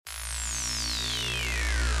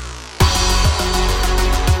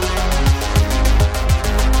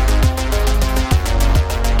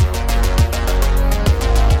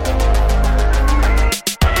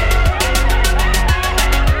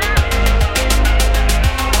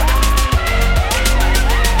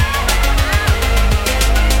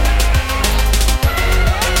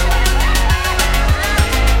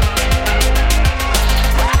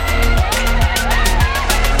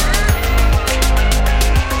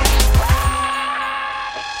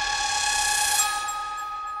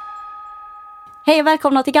Hej och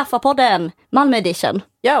välkomna till Gaffa-podden, Malmö edition.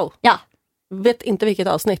 Jo. Ja. Vet inte vilket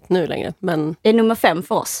avsnitt nu längre, men... Det är nummer 5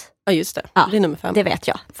 för oss. Ja, just det. Ja, det är nummer 5. Det vet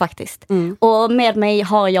jag faktiskt. Och med mig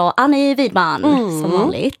har jag Annie Widman, som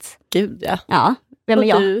vanligt. Gud, ja. Ja, vem är och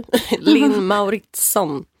jag? du, Linn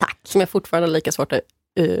Mauritsson. Tack. Som är fortfarande lika svårt att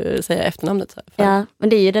säga efternamnet. För. Ja, men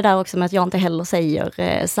det är ju det där också med att jag inte heller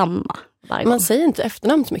säger samma varje gång. Man säger inte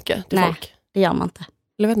efternamn så mycket till folk. Det gör man inte.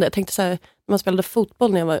 Eller vet inte, jag tänkte så här, när man spelade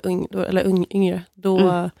fotboll när jag var yngre, då,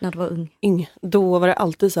 när du var ung. Då var det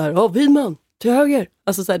alltid så här, Widman, till höger.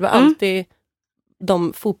 Alltså så här, det var alltid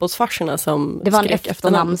de fotbollsfarserna som det var en skrek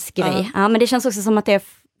efternamnsgrej. Ja, men det känns också som att det är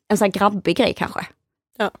en sån här grabbig grej kanske.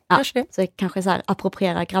 Ja, kanske det. Så kanske så här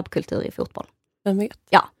appropriera grabbkultur i fotboll. Vem vet?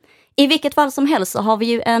 Ja. I vilket fall som helst så har vi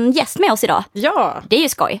ju en gäst med oss idag. Ja. Det är ju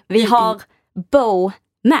skoj. Vi har Bo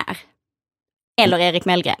Mär. Eller Erik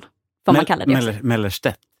Mellgren. Får man kalla det.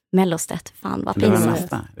 Mellerstedt. Fan vad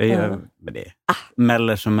pinsamt.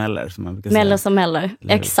 Mäller som mäller, som man brukar säga. Mäller som mäller,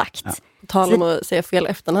 exakt. Ja. Tal om att säga fel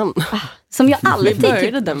efternamn. Som jag alltid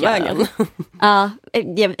började den vägen. Ja,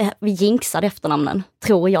 vi jinxade efternamnen,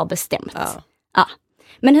 tror jag bestämt. Ja.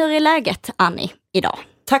 Men hur är läget, Annie, idag?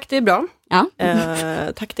 Tack, det är bra. Ja.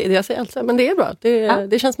 Tack, jag säger alltså, men det är bra.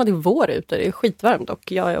 Det känns som att det är vår ute, det är skitvarmt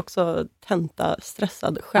och jag är också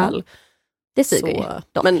tenta-stressad själv. Ja. Det suger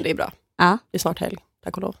ju. Men det är bra. Ja. Det är snart helg,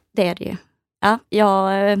 tack och lov. Det är det ju. Ja, jag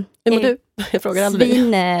hur mår du? Jag frågar aldrig.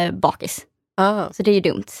 Svinbakis. Så det är ju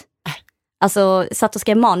dumt. Alltså, satt och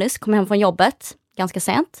skrev manus, kom hem från jobbet ganska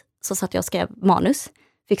sent. Så satt jag och skrev manus.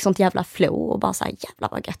 Fick sånt jävla flow och bara så här, jävla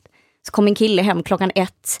vad gött. Så kom min kille hem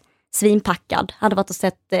 1:00, svinpackad. Hade varit och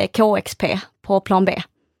sett KXP på plan B.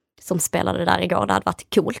 Som spelade där igår. Det hade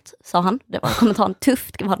varit coolt, sa han. Det var kommentaren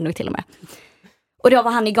tufft, var det nog till och med. Och då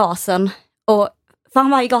var han i gasen. Och för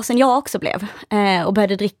han var i gasen jag också blev. Och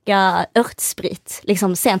började dricka örtsprit.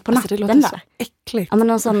 Liksom sent på natten. Det låter där. så äckligt. Ja, men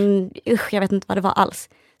någon sån, jag vet inte vad det var alls.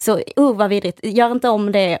 Så vad vidrigt. Gör inte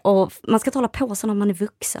om det. Och man ska tala på så när man är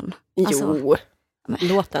vuxen. Alltså, jo,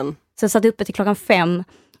 låt den. Så jag satt uppe till 5:00.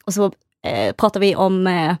 Och så pratade vi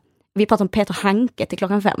om Peter Hanke till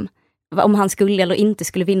 5:00. Om han skulle eller inte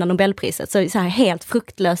skulle vinna Nobelpriset. Så här helt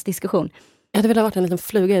fruktlös diskussion. Jag hade velat varit en liten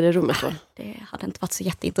fluga i det rummet då. Det hade inte varit så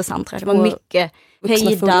jätteintressant. Det var mycket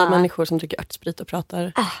höjda fulla människor som dricker örtsprit och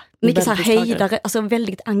pratar. Mycket så här höjdare, alltså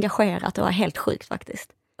väldigt engagerat. Det var helt sjukt faktiskt.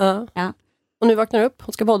 Ja. Och nu vaknar du upp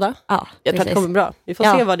och ska podda. Ja, jag tror att det kommer bra. Vi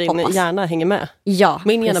får se vad din hjärna hänger med. Ja,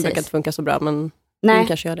 min hjärna brukar inte funka så bra, men nej,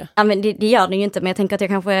 kanske gör det. Ja, men det gör det ju inte, men jag tänker att jag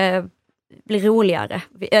kanske blir roligare.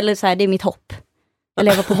 Eller så här, det är mitt hopp. Jag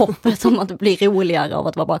lever på hoppet om att det blir roligare av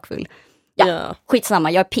att vara bakfull. Ja,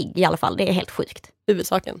 skitsamma, jag är pigg i alla fall. Det är helt sjukt.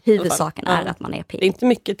 Huvudsaken är att man är pigg. Det är inte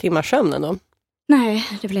mycket timmar sömn ändå. Nej,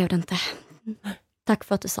 det blev det inte. Tack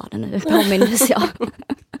för att du sa det nu. Påminnes jag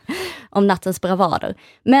om nattens bravader.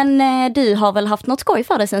 Men du har väl haft något skoj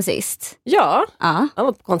för dig sen sist? Ja, jag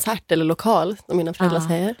var på konsert eller lokal, som mina föräldrar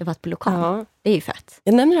säger. Det var på lokal. Ja. Det är ju fett.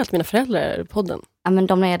 Jag nämner alltid mina föräldrar i podden. Ja, men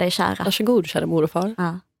de är dig kära. Varsågod, kära mor och far.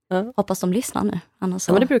 Ja. Hoppas de lyssnar nu. Annars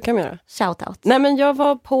men det brukar de göra. Shout out. Nej, men jag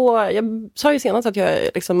sa ju senast att jag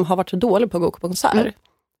liksom har varit så dålig på att gå på konsert.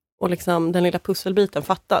 Och liksom den lilla pusselbiten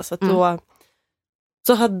fattas. Så att då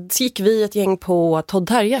så gick vi ett gäng på Todd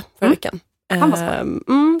Terje förra veckan.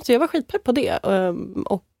 Så jag var skitpepp på det.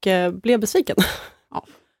 Och blev besviken.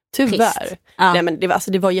 Tyvärr. Nej, men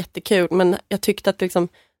det var jättekul. Men jag tyckte att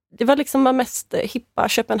det var liksom mest hippa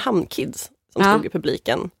Köpenhamn-kids som stod i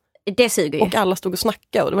publiken. Det suger ju. Och alla stod och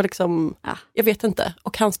snackade och det var liksom, jag vet inte.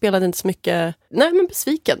 Och han spelade inte så mycket, nej men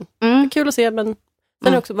besviken. Kul att se, men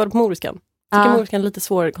sen har också varit på Moriskan. Jag tycker Moriskan är lite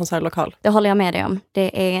svår konsertlokal. Det håller jag med dig om.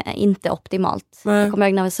 Det är inte optimalt. Jag kommer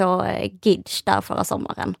ihåg när vi såg Gidge där förra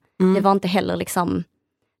sommaren. Det var inte heller liksom,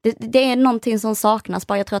 det är någonting som saknas,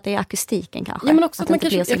 bara jag tror att det är akustiken kanske. Ja, men också att man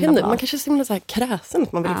kanske, man kanske är så himla så här kräsen,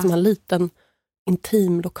 att man vill liksom ha en liten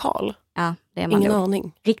intim lokal. Ja, det är man. Ingen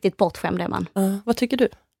aning. Riktigt bortskämd är man. Vad tycker du,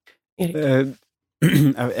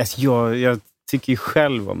 Erik? Jag tycker ju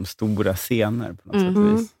själv om stora scener på något sätt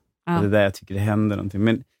och vis. Det är där jag tycker det händer någonting.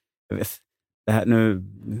 Men jag vet, det här, nu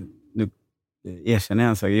erkänner jag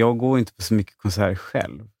en sak. Jag går inte på så mycket konserter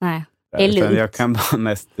själv. Nej, det är lugnt. Jag kan bara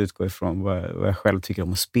mest utgå ifrån vad jag själv tycker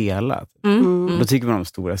om att spela. Då tycker man om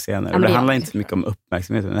stora scener. Och det handlar inte så mycket om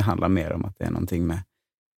uppmärksamhet, utan det handlar mer om att det är någonting med,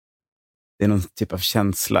 det är någon typ av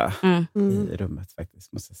känsla i rummet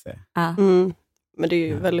faktiskt, måste jag säga. Men det är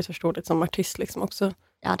ju väldigt förståeligt som artist liksom också.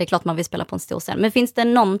 Ja, det är klart man vill spela på en stor scen. Men finns det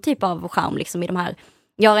någon typ av charm liksom i de här...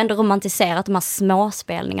 Jag har ändå romantiserat de här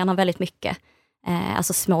småspelningarna väldigt mycket.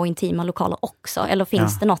 Alltså små intima lokaler också. Eller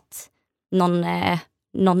finns det någon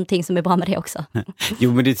någonting som är bra med det också.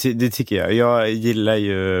 Jo, men det tycker jag. Jag gillar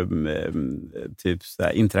ju typ så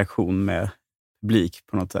här interaktion med publik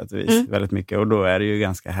på något sätt och vis väldigt mycket. Och då är det ju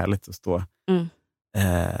ganska härligt att stå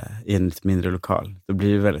i en lite mindre lokal. Då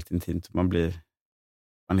blir det väldigt intimt och man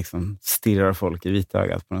liksom stirrar folk i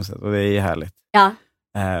vitögat på något sätt. Och det är härligt. Ja.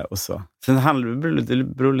 Och så. Sen det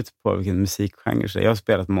beror lite på vilken musikgenre. Så jag har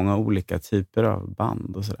spelat många olika typer av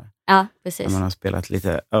band och sådär. Ja, precis. När man har spelat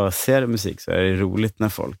lite ösigare musik så är det roligt när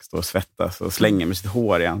folk står och svettas och slänger med sitt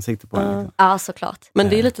hår i ansiktet på en. Liksom. Ja, såklart. Men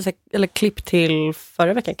det är lite så, eller klipp till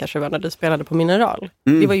förra veckan kanske var när du spelade på Mineral.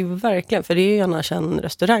 Det var ju verkligen, för det är ju annars en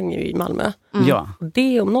restaurang i Malmö. Ja. Och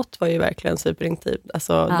det om något var ju verkligen superintimt.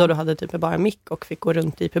 Alltså då du hade typ bara en mick och fick gå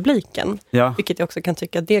runt i publiken. Ja. Vilket jag också kan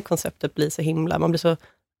tycka att det konceptet blir så himla, man blir så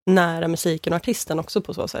nära musiken och artisten också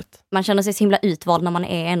på så sätt. Man känner sig så himla utvald när man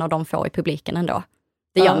är en av de få i publiken ändå.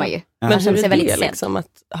 Det gör man ju. Ja. Men hur är det liksom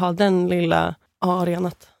att ha den lilla arenan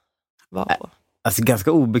att vara på? Alltså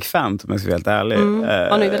ganska obekvämt om jag ska vara helt ärlig.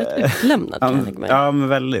 Man är ju väldigt utlämnad kan jag tänka mig. Ja, men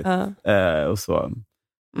väldigt. Och så.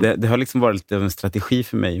 Det har liksom varit lite av en strategi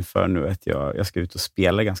för mig inför nu att jag ska ut och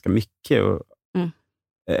spela ganska mycket. Och,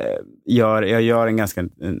 jag gör en ganska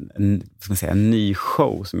en ny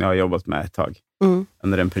show som jag har jobbat med ett tag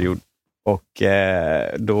under en period. Och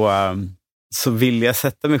då så vill jag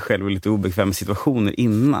sätta mig själv i lite obekväma situationer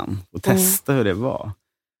innan och testa hur det var.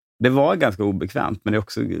 Det var ganska obekvämt, men det är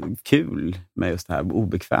också kul med just det här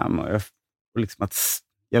obekväma. Och liksom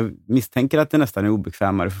jag misstänker att det nästan är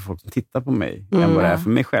obekvämare för folk som tittar på mig än vad det är för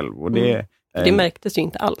mig själv. Och det märktes ju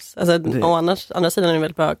inte alls. Alltså, och andra sidan är det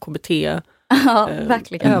väl bara KBT-övning.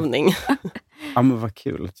 Ja, men vad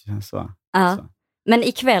kul att det känns så. Ja. Så. Men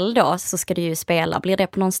ikväll då så ska du ju spela. Blir det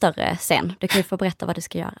på någon större scen? Du kan ju få berätta vad du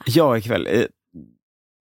ska göra. Ja, ikväll.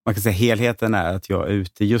 Man kan säga helheten är att jag är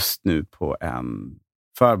ute just nu på en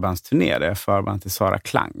förbandsturné. Jag är förband till Sara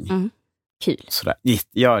Klang. Kul. Sådär.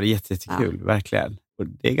 Ja, det är jättekul, verkligen. Och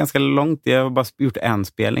det är ganska långt. Jag har bara gjort en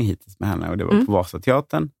spelning hittills med henne och det var på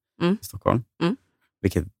Vasateatern i Stockholm.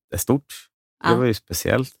 Vilket är stort. Det var ju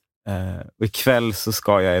speciellt. Och ikväll så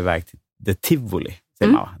ska jag iväg till The Tivoli.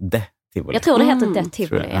 Tivoli. Jag tror det heter The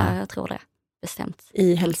Tivoli. Jag tror det. Bestämt.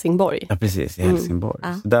 I Helsingborg. Ja, precis. I Helsingborg.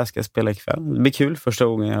 Så där ska jag spela ikväll. Det blir kul. Första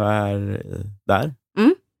gången jag är där.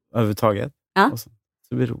 Överhuvudtaget. Ja. Och så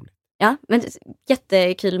det blir roligt. Ja, men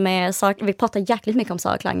jättekul med Sara. Vi pratade jäkligt mycket om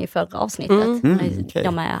Sara Klang i förra avsnittet. Okay.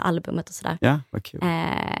 De med albumet och sådär. Ja, vad kul.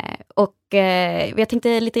 Och jag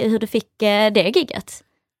tänkte lite hur du fick det gigget.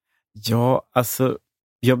 Ja, alltså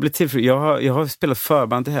jag blev jag har spelat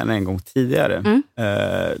förband till henne en gång tidigare.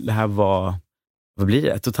 Det här var, vad blir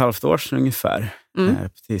det? 1,5 år sedan ungefär.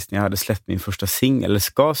 Precis när jag hade släppt min första singel.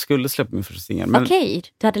 Eller skulle släppa min första singel. Okej,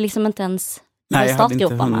 du hade liksom inte ens... Nej, jag hade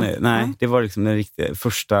inte hunnit. Nej, det var liksom den riktiga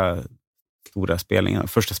första stora spelningen.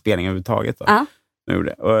 Första spelningen överhuvudtaget. Då.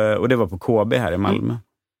 Och det var på KB här i Malmö.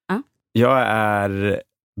 Jag är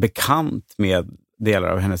bekant med delar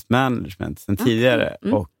av hennes management sedan tidigare.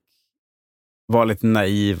 Och var lite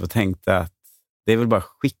naiv och tänkte att det är väl bara att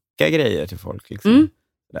skicka grejer till folk. Liksom.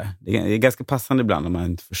 Det är ganska passande ibland om man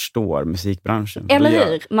inte förstår musikbranschen. Eller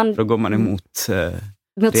hur? Då går man emot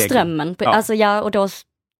mot strömmen. Ja. Alltså, och då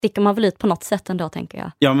sticker man väl ut på något sätt ändå, tänker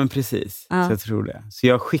jag. Ja, men precis. Så jag tror det. Så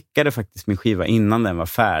jag skickade faktiskt min skiva innan den var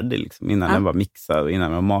färdig. Liksom, innan den var mixad och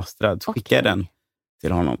innan den var masterad. Så skickade jag den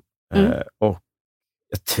till honom. Och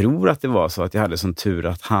jag tror att det var så att jag hade sån tur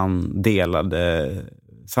att han delade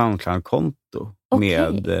SoundCloud-konto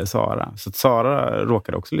med Sara. Så att Sara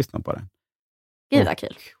råkade också lyssna på den. Gud vad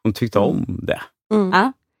kul. Hon tyckte om det.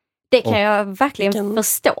 Ja, det kan jag verkligen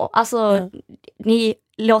förstå. Alltså, ni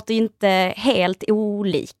låter ju inte helt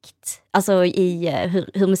olikt. Alltså i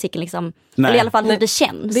hur musiken liksom... Eller i alla fall hur det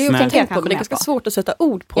känns. Det är ju men det är ganska svårt att sätta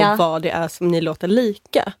ord på vad det är som ni låter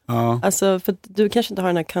lika. Alltså, för du kanske inte har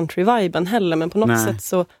den här country-viben heller, men på något sätt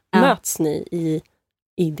så möts ni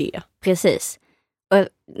i det. Precis.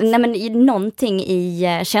 Nej, men någonting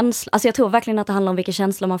i känsla. Alltså jag tror verkligen att det handlar om vilka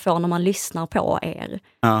känslor man får när man lyssnar på er.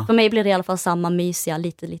 För mig blir det i alla fall samma mysiga,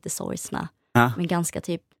 lite sorgsna. Men ganska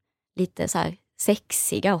typ lite så här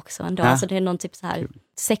sexiga också ändå. Alltså det är någon typ så här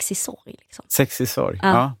sexig sorg. Liksom. Sexig sorg,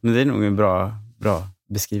 men det är nog en bra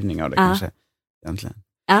beskrivning av det kanske. Egentligen.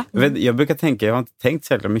 Jag brukar tänka, jag har inte tänkt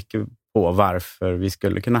så mycket på varför vi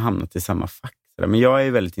skulle kunna hamna i samma fack. Men jag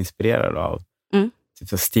är väldigt inspirerad av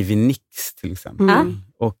typ Stevie Nicks till exempel.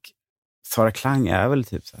 Och Sara Klang är väl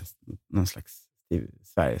typ så här, någon slags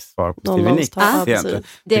Sveriges svar på Stevie Nicks.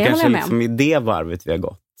 Det kanske liksom i det varvet vi har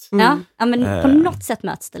gått. Ja, men på något sätt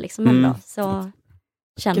möts det liksom ändå. Så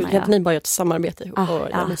känner jag. Att ni bara gör ett samarbete ihop och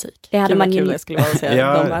gör musik. Det hade man ju... skulle vara att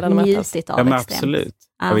säga. De världarna mötas. Njutit av men absolut.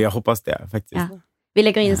 Och jag hoppas det faktiskt. Vi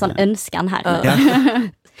lägger in en sån önskan här. Ja.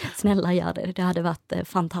 Snälla gör det. Det hade varit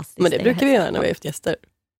fantastiskt. Men det brukar vi göra när vi har haft gäster.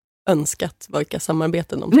 Önskat vilka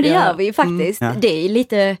samarbeten de ska Men det göra. gör vi ju faktiskt. Det är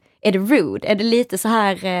lite, är det rude? Är det lite så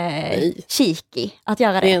här cheeky att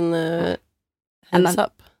göra det? Det är en hands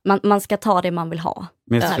up. Man ska ta det man vill ha.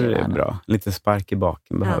 Men jag tror det är bra. Lite spark i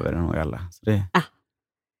baken behöver nog alla. Så det...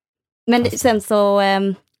 Men sen så,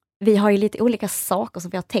 vi har ju lite olika saker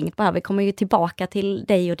som vi har tänkt på här. Vi kommer ju tillbaka till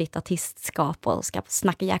dig och ditt artistskap och ska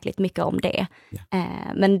snacka jäkligt mycket om det.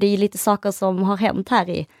 Men det är ju lite saker som har hänt här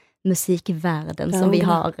i musikvärlden som vi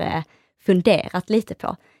har funderat lite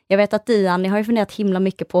på. Jag vet att du, Annie, har ju funderat himla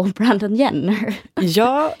mycket på Brandon Jenner.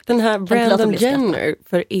 Ja, den här Brandon Jenner,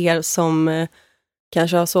 för er som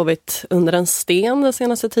kanske har sovit under en sten den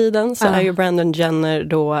senaste tiden, så är ju Brandon Jenner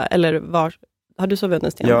då, eller var... Har du sovit under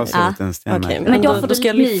en sten? Jag har sovit en sten. Okay, men då ska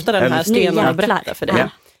jag lyfta den här stenen och berätta för dig.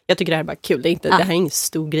 Jag tycker det här är bara kul. Det här är ingen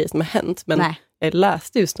stor grej som har hänt, men jag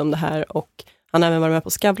läste just om det här och han har även varit med på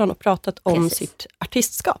Skavlan och pratat om sitt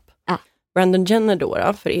artistskap. Brandon Jenner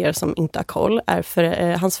då, för er som inte har koll,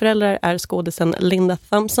 hans föräldrar är skådisen Linda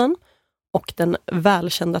Thompson och den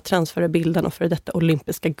välkända transförebilden och för detta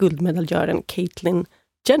olympiska guldmedaljören Caitlyn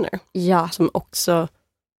Jenner. Ja. Som också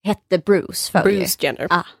hette Bruce förr. Bruce Jenner.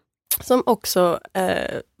 Som också,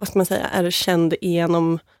 vad ska man säga, är känd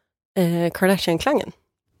genom Kardashian-klangen.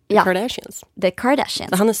 Ja. Kardashians. The Kardashians.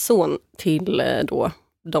 Så han är son till då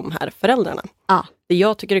de här föräldrarna. Ja. Det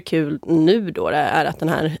jag tycker är kul nu då är att den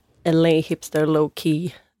här LA hipster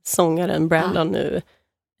low-key sångaren Brandon nu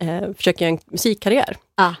försöker göra en musikkarriär.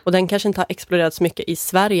 Och den kanske inte har exploderat så mycket i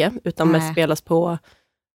Sverige utan mest spelas på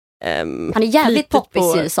han är jävligt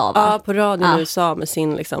poppis i USA, va? Ja, på radion i USA med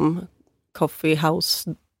sin liksom coffee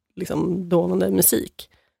house liksom dånande musik.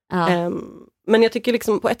 Men jag tycker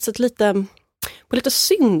liksom på ett sätt lite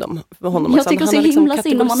synd om honom. Jag tycker så han himla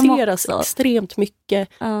synd om honom också. Extremt mycket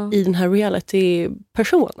i den här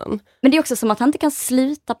reality-personen. Men det är också som att han inte kan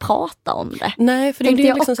sluta prata om det. Nej, för det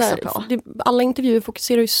är liksom så här, alla intervjuer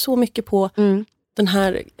fokuserar ju så mycket på den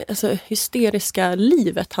här hysteriska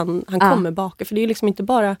livet han kommer baka. För det är liksom inte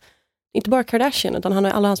bara Kardashian, utan han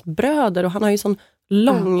har alla hans bröder och han har ju sån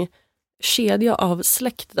lång kedja av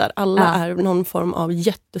släkt där alla är någon form av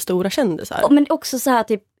jättestora kändisar. Men också så här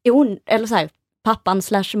typ, eller så här, pappan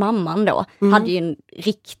 / mamman då hade ju en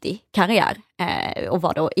riktig karriär och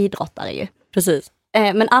var då idrottare ju. Precis.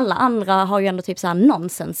 Men alla andra har ju ändå typ så här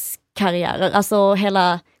nonsenskarriärer. Alltså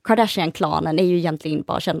hela Kardashian-klanen är ju egentligen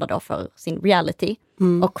bara kända då för sin reality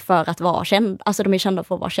och för att vara känd. Alltså de är kända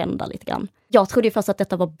för att vara kända lite grann. Jag trodde ju först att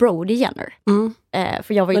detta var Brody Jenner.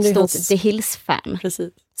 För jag var ju ett stort The Hills-fan.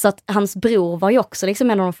 Precis. Så att hans bror var ju också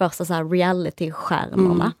liksom en av de första så här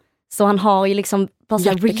reality-stjärnorna. Så han har ju liksom bara så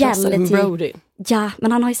här reality. Brody. Ja,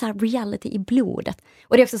 men han har ju så här reality i blodet.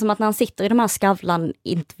 Och det är också som att när han sitter i de här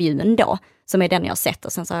Skavlan-intervjun då, som är den jag har sett,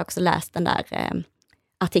 och sen så har jag också läst den där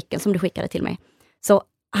artikeln som du skickade till mig. Så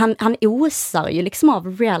han osar ju liksom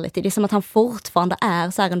av reality. Det är som att han fortfarande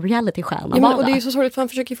är så här en reality-stjärna bara. Och det är ju så sorgligt för han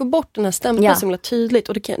försöker få bort den här stämpeln så himla tydligt.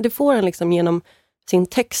 Och det får han liksom genom sin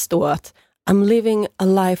text då att I'm living a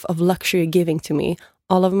life of luxury giving to me.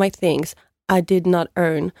 All of my things I did not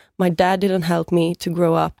earn. My dad didn't help me to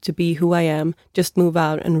grow up to be who I am. Just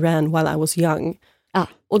move out and ran while I was young.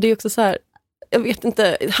 Och det är också så här, jag vet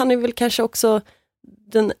inte, han är väl kanske också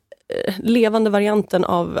den levande varianten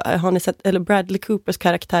av, har ni sett, eller Bradley Coopers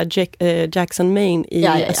karaktär Jackson Maine i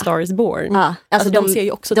A Star is Born. Alltså de ser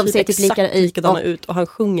ju också typ exakt likadana ut och han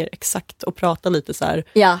sjunger exakt och pratar lite så här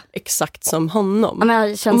exakt som honom.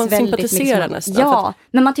 Men och man sympatiserar nästan. Ja,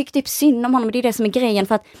 men man tycker typ synd om honom, det är det som är grejen,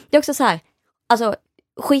 för att det är också så här, alltså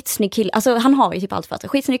skitsnygg kille, alltså han har ju typ allt för sig.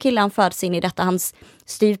 Skitsnygg kille, han föds in i detta, hans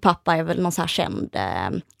styvpappa är väl någon så här känd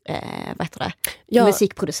vad heter det?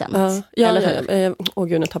 Musikproducent. Eller hur?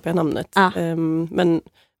 Gud, nu tappar jag namnet. Men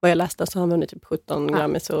vad jag läste så har han vunnit typ 17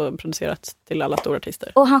 Grammys och producerat till alla stora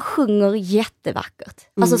artister. Och han sjunger jättevackert.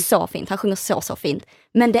 Alltså så fint, han sjunger så fint.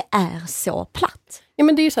 Men det är så platt. Ja,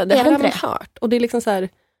 men det är ju så här, det här har man hört. Och det är liksom så här,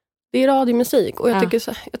 det är radiomusik och jag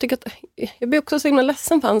tycker att jag blir också så himla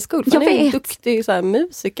ledsen för hans skull. För han är en duktig så här,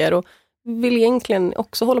 musiker och vill egentligen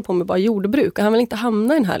också hålla på med bara jordbruk. Och han vill inte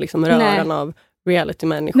hamna i den här liksom, röran av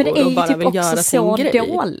reality-människor och bara typ vill göra sin grej. Men det är ju typ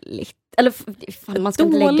också så dåligt. Eller fan, man ska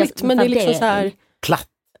inte lägga men det är liksom så här platt.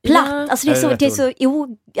 Alltså det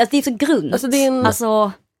är så grunt. Alltså det är en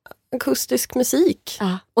akustisk musik.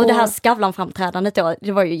 Och det här Skavlan-framträdandet då,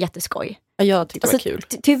 det var ju jätteskoj. Ja, jag tyckte det var kul.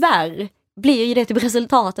 Tyvärr blir ju det typ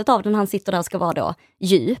resultatet av den han sitter där ska vara då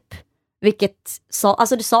djup. Vilket,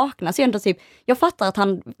 alltså det saknas ju ändå typ, jag fattar att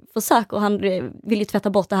han försöker och han vill ju tvätta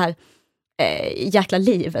bort det här jäkla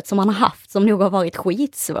livet som han har haft, som nog har varit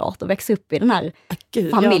skitsvårt att växa upp i den här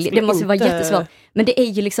familjen. Det måste ju vara jättesvårt. Men det är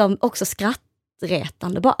ju liksom också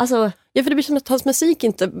skrattretande. Alltså, ja, för det blir som att hans musik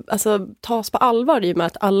inte tas på allvar i och med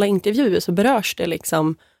att alla intervjuer så berörs det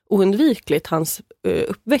liksom oundvikligt hans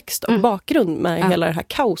uppväxt och bakgrund med hela det här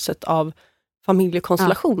kaoset av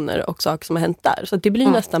familjekonstellationer och saker som har hänt där. Så det blir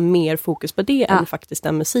nästan mer fokus på det än faktiskt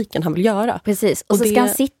den musiken han vill göra. Precis, och så ska han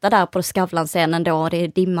sitta där på Skavlan-scenen då, och det är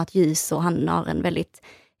dimmat ljus och han har en väldigt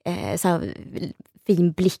så här,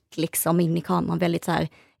 fin blick liksom in i kameran, väldigt så här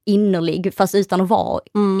innerlig, fast utan att vara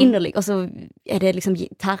innerlig. Och så är det liksom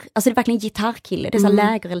gitarr, alltså det är verkligen gitarrkille, det är så här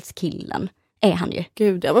lägerelskillen. Är han ju.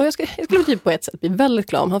 Gud, ja, men jag skulle typ på ett sätt bli väldigt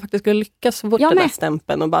glad om han faktiskt skulle lyckas få bort den där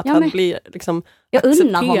stämpeln och bara att han blir liksom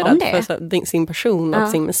accepterad för sin person och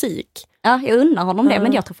sin musik. Ja, jag unnar honom det,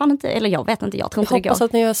 men jag tror fan inte, eller jag vet inte, jag tror inte det går. Jag hoppas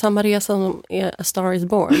att ni gör samma resa som A Star is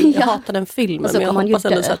Born. Jag hatar den filmen, men jag hoppas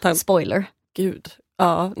ändå så att han... Spoiler. Gud.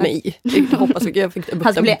 Ja, nej. Jag hoppas att jag fick upp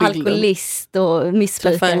han blir alkoholist och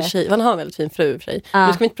missbrukare. Han har en väldigt fin fru för sig.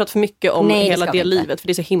 Nu ska vi inte prata för mycket om hela det livet, för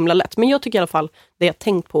det är så himla lätt. Men jag tycker i alla fall, det jag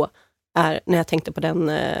tänkt på är, när jag tänkte på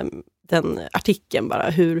den artikeln bara,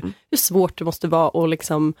 hur svårt det måste vara att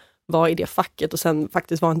liksom vara i det facket och sen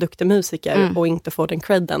faktiskt vara en duktig musiker och inte få den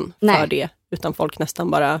credden för det, utan folk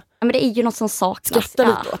nästan bara... Ja, men det är ju något som saknas. Skrattar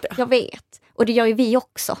lite åt det. Jag vet. Och det gör ju vi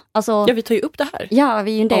också. Alltså, ja, vi tar ju upp det här. Ja,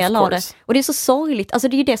 vi är ju en del av det. Och det är så sorgligt. Alltså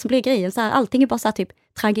det är ju det som blir grejen. Så här, allting är bara så här typ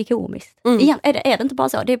tragikomiskt. Igen, är det inte bara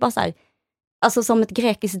så? Det är bara så här, alltså som ett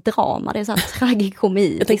grekiskt drama. Det är så här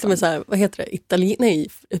tragikomi. Jag tänkte så här, vad heter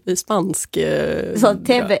det? Spansk... så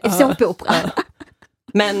såpopera.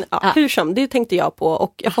 Men hur som, det tänkte jag på.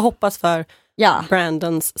 Och jag får hoppas för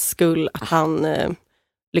Brandons skull att han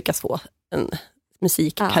lyckas få en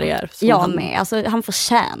musikkarriär. Jag med. Alltså, han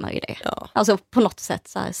förtjänar ju det. Ja. Alltså på något sätt,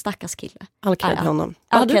 så här, stackars kille. All cred till honom.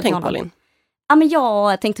 Vad hade du tänkt på, Linn? Ja, men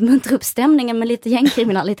jag tänkte muntra upp stämningen med lite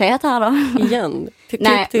gängkriminalitet här då. Igen.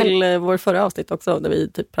 Till vår förra avsnitt också, där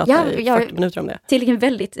vi typ pratade i 40 minuter om det. Tydligen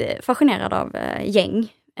väldigt fascinerad av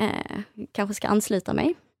gäng. Kanske ska ansluta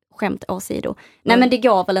mig. Skämt åsido. Nej, men det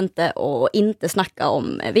går väl inte att inte snacka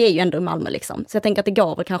om, vi är ju ändå i Malmö liksom, så jag tänker att det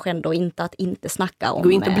går väl kanske ändå inte att inte snacka om...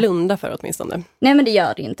 Gå inte blunda för åtminstone. Nej, men det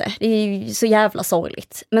gör det ju inte. Det är ju så jävla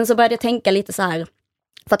sorgligt. Men så började jag tänka lite så här,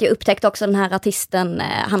 för att jag upptäckte också den här artisten,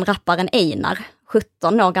 han rapparen Einar,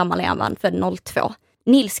 17 år gammal är han, född 02.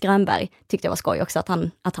 Nils Grönberg tyckte jag var skoj också, att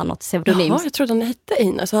han har pseudonym. Jaha, jag trodde han hette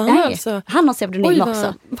Einar. Så han har pseudonym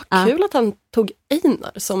också. Vad kul att han tog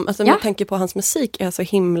Einar. Som, alltså, jag tänker på hans musik är så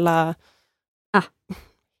himla...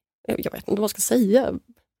 Jag vet inte vad man ska säga.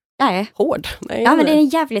 Hård. Nej, men det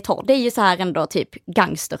är jävligt hård. Det är ju så här ändå typ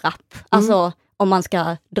gangsterrap. Alltså om man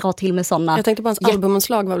ska dra till med sådana... Jag tänkte på hans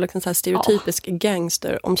albumomslag var väl liksom så här stereotypisk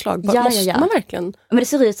gangsteromslag. Måste man verkligen? Men det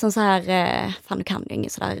ser ut som så här, fan du kan ju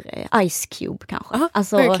inget sådär, Ice Cube kanske. Aha,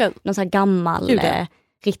 alltså verkligen. Någon så här gammal,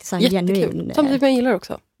 riktigt så här genuin. Samtidigt jag gillar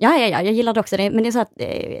också. Ja, jag gillar det också. Men det är så här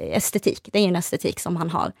estetik, det är ju en estetik som han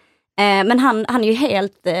har. Men han är ju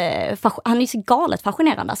helt, han är ju så galet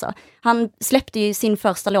fascinerande alltså. Han släppte ju sin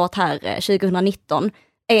första låt här 2019.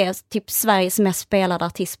 Är typ Sveriges mest spelade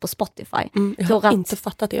artist på Spotify. Jag har inte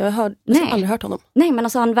fattat det. Jag har aldrig hört honom. Nej, men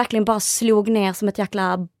alltså han verkligen bara slog ner som ett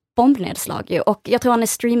jäkla bombnedslag ju. Och jag tror han är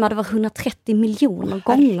streamad över 130 miljoner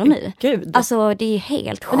gånger nu. Gud. Alltså det är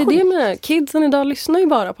helt sjukt. Men det är det med kidsen idag lyssnar ju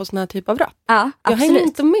bara på sån här typ av rap. Ja, jag hänger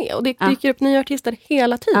inte med och det dyker upp nya artister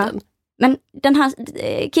hela tiden. Ja. Men den här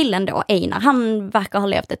killen då, Einar, han verkar ha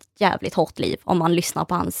levt ett jävligt hårt liv om man lyssnar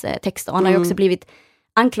på hans texter. Han har ju också blivit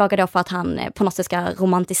anklagad då för att han på något sätt ska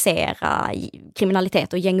romantisera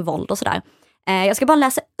kriminalitet och gängvåld och sådär. Jag ska bara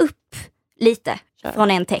läsa upp lite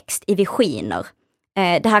från en text i Visioner.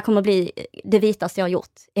 Det här kommer bli det vitaste jag har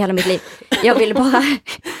gjort i hela mitt liv. Jag vill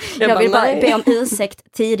bara be om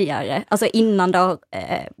ursäkt tidigare, alltså innan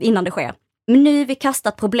det sker. Men nu vi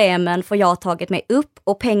kastat problemen för jag har tagit mig upp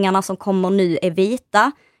och pengarna som kommer nu är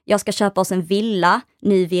vita. Jag ska köpa oss en villa,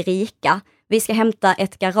 nu vi rika. Vi ska hämta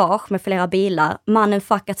ett garage med flera bilar. Mannen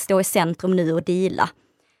fuck att stå i centrum nu och deala.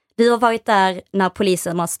 Du har varit där när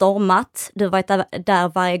polisen har stormat. Du har varit där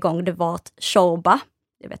varje gång det var ett showba.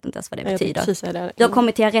 Jag vet inte ens vad det betyder. Du har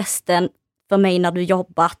kommit till arresten för mig när du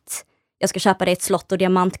jobbat. Jag ska köpa dig ett slott och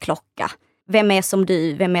diamantklocka. Vem är som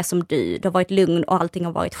du? Vem är som du? Du har varit lugn och allting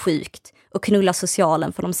har varit sjukt. Och knulla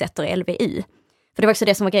socialen för de sätter LVU. För det var också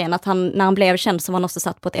det som var grejen, att när han blev känd så var han också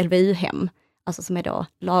satt på ett LVU-hem. Alltså som är då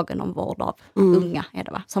lagen om vård av unga, är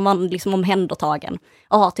det va? Som var liksom omhändertagen.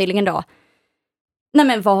 Och har tydligen då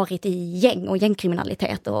varit i gäng och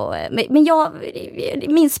gängkriminalitet. Men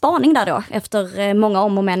min spaning där då, efter många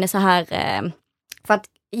om och men är så här, för att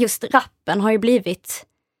just rappen har ju blivit,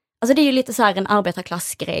 Alltså det är ju lite så här en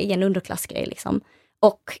arbetarklassgrej, en underklassgrej liksom.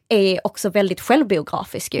 Och är också väldigt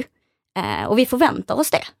självbiografisk ju. Och vi förväntar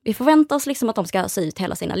oss det. Vi förväntar oss liksom att de ska se ut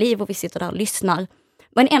hela sina liv och vi sitter där och lyssnar.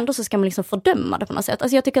 Men ändå så ska man liksom fördöma det på något sätt.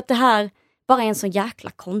 Alltså jag tycker att det här bara är en så jäkla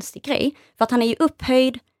konstig grej. För att han är ju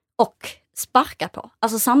upphöjd och sparkar på.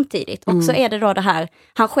 Alltså samtidigt. Och så är det då det här,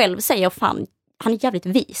 han själv säger fan, han är jävligt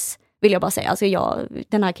vis. Vill jag bara säga. Alltså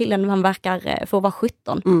den här killen, han verkar få vara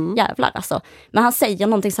 17. Jävlar alltså. Men han säger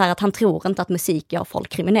någonting så här att han tror inte att musik gör folk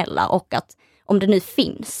kriminella. Och att om det nu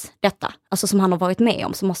finns detta, alltså som han har varit med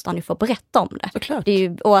om, så måste han ju få berätta om det. Såklart. Det är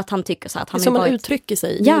ju, och att han tycker så här att han det är som man uttrycker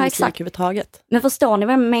sig i musik överhuvudtaget. Men förstår ni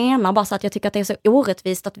vad jag menar? Bara så att jag tycker att det är så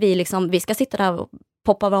orättvist att vi ska sitta där och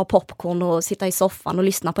poppa våra popcorn och sitta i soffan och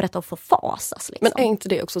lyssna på detta och förfasas. Liksom. Men är inte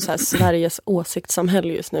det också så här Sveriges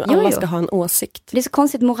åsiktssamhälle just nu? Alla ska ha en åsikt. Det är så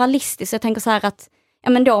konstigt moralistiskt. Jag tänker så här att, ja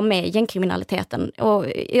men då med gängkriminaliteten, och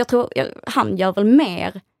jag tror han gör väl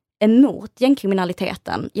mer emot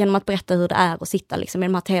gängkriminaliteten genom att berätta hur det är att sitta liksom i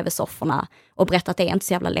de här tv-sofforna och berätta att det är inte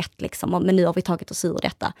så jävla lätt liksom, men nu har vi tagit oss ur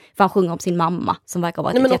detta. För han sjunger om sin mamma som verkar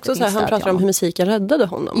vara men också så här, han pratar om hur musiken räddade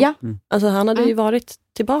honom. Ja. Alltså han hade ju varit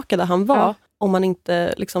tillbaka där han var om man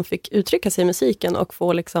inte liksom fick uttrycka sig i musiken och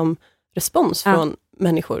få liksom respons från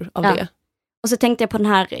människor av det. Och så tänkte jag på den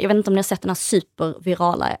här, jag vet inte om ni har sett den här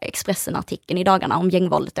supervirala Expressen-artikeln i dagarna om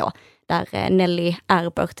gängvåldet då, där Nelly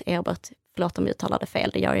Erbert, förlåt om jag uttalade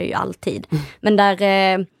fel, det gör jag ju alltid. Men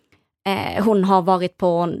där hon har varit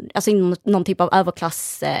på någon typ av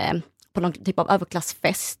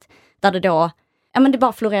överklassfest där det då, men det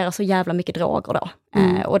bara florerar så jävla mycket droger då.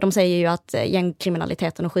 Och de säger ju att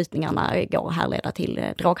gängkriminaliteten och skjutningarna går att härleda till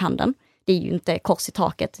droghandeln. Det är ju inte kors i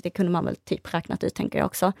taket, det kunde man väl typ räknat ut, tänker jag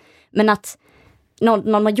också. Men att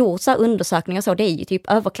när man har gjort så här undersökningar så, det är ju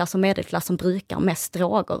typ överklass och medelklass som brukar mest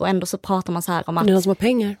droger, och ändå så pratar man så här om att... Det är de som har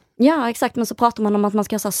pengar. Ja, exakt, men så pratar man om att man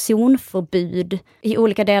ska ha så här zonförbud i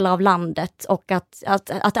olika delar av landet, och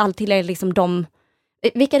att alltid är liksom de...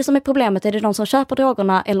 Vilka är det som är problemet? Är det de som köper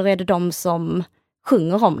drogerna eller är det de som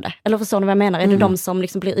sjunger om det? Eller förstår ni vad jag menar? Är det de som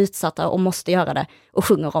liksom blir utsatta och måste göra det och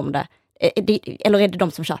sjunger om det? Eller är det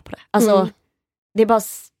de som köper det? Alltså, det är bara...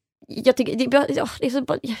 Jag tycker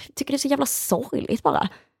det är så jävla sorgligt bara.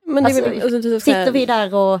 Men det är väl, sitter vi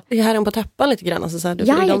där och... Det är här på täppan lite grann. Alltså, så här, det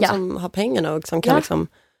är de som har pengarna och som kan liksom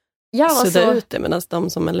sudda ut det. Medan de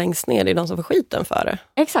som är längst ner, det är de som får skiten för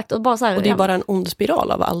det. Exakt. Och, bara så här, och det är bara en ond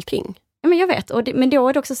spiral av allting. Ja, men jag vet. Men då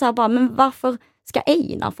är det också så här bara, men varför ska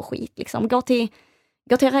Einar få skit? Liksom? Gå till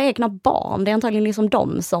era egna barn. Det är antagligen liksom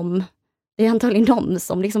de som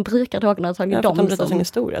liksom brukar drogerna. Antagligen de berättar sin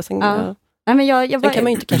historia. Nej, men det kan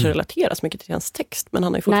man ju inte kanske relatera så mycket till hans text, men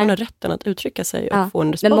han har ju fortfarande rätten att uttrycka sig och få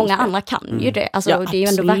en respons. Men många andra kan ju det. Alltså, det är ju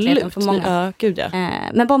ändå verkligheten för många. Ja, gud ja.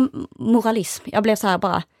 Men bara moralism. Jag blev så här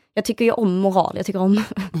bara, jag tycker ju om moral.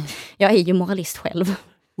 Jag är ju moralist själv.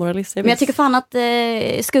 Men jag tycker fan att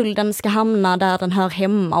skulden ska hamna där den hör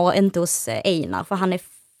hemma och inte hos Einar, för han är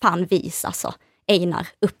fan vis alltså. Einar,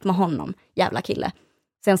 upp med honom, jävla kille.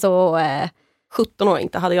 Sen så... 17 år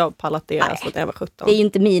inte, hade jag pallat det alltså, att jag var 17. Det är ju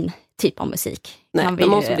inte min typ av musik. Nej, men det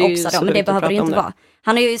behöver det ju inte vara.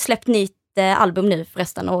 Han har ju släppt nytt album nu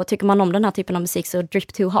förresten, och tycker man om den här typen av musik så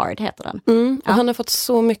Drip Too Hard heter den. Han har fått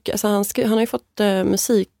så mycket, alltså han har ju fått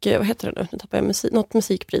musik, vad heter det nu? Nu tappar jag något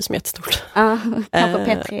musikpris som är jättestort. Kanske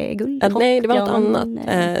P3 Guld? Nej, det var något annat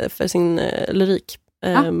för sin lyrik.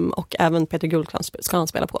 Och även Peter Guld ska han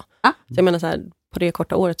spela på. Så jag menar så här, på det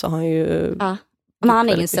korta året så har han ju... Men han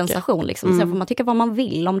är ju en sensation liksom. Sen får man tycka vad man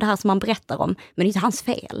vill om det här som man berättar om. Men det är inte hans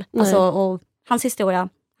fel. Alltså, och hans historia,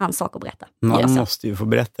 hans sak att berätta. Man måste ju få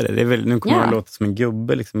berätta det. Det är väl, nu kommer man låta som en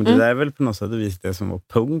gubbe. Liksom. Men det där är väl på något sätt vis det som var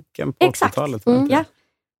punken på 80-talet.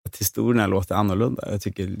 Att historierna låter annorlunda. Jag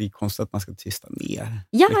tycker det är konstigt att man ska tysta ner.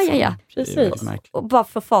 Ja. Precis. Och bara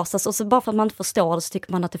förfasas. Och så bara för att man inte förstår det så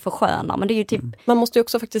tycker man att det förskönar. Men det är ju typ... Man måste ju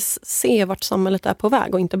också faktiskt se vart samhället är på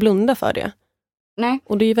väg och inte blunda för det. Nej.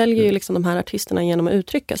 Och det väljer ju liksom de här artisterna genom att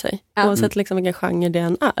uttrycka sig. Oavsett liksom vilken genre det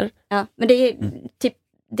än är. Ja, men det är typ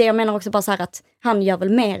det jag menar också bara så här att han gör väl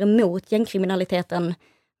mer emot gängkriminaliteten,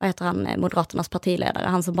 vad heter han, Moderaternas partiledare.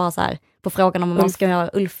 Han som bara så här, på frågan om man ska göra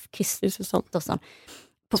Ulf Kristersson.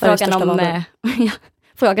 På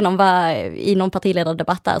frågan om vad i någon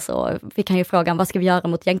partiledardebatt där så fick han ju frågan, vad ska vi göra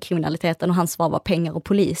mot gängkriminaliteten? Och hans svar var pengar och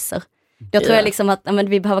poliser. Då tror jag liksom att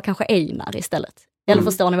vi behöver kanske Einar istället. Eller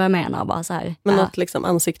förstår ni vad jag menar? Bara så här, men något liksom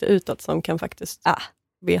ansikte utåt som kan faktiskt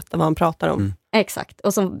veta vad han pratar om. Exakt,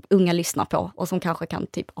 och som unga lyssnar på. Och som kanske kan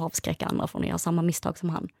typ avskräcka andra från att göra samma misstag som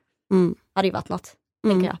han. Hade ju varit något,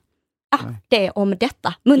 tänker jag. Det är om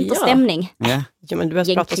detta. Munter stämning. Ja, men du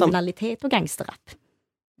gängkriminalitet och gangsterrap.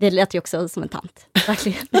 Det lät ju också som en tant.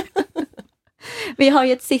 Verkligen. Vi har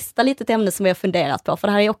ju ett sista litet ämne som vi har funderat på, för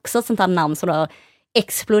det här är också ett sånt här namn som har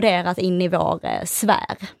exploderat in i vår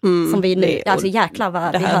sfär. Som vi nu, alltså jäklar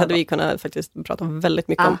vad det här vi hade vi kunnat faktiskt prata väldigt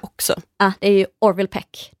mycket om också. Ja, det är ju Orville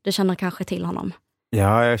Peck. Du känner kanske till honom?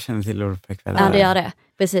 Ja, jag känner till Orville Peck. Ja, det gör det.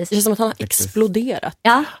 Precis. Det känns som att han har exploderat.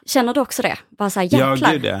 Ja, känner du också det? Bara så här, jäklar.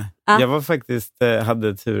 Ja, gud ja. Jag var faktiskt,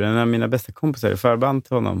 hade turen, när mina bästa kompisar förband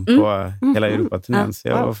till honom på hela Europaturnén. Så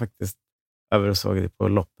jag var faktiskt över och såg det på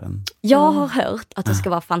loppen. Jag har hört att det ska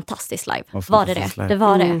vara fantastiskt live. Var det det? Det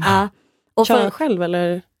var det. Ja. Och kör han själv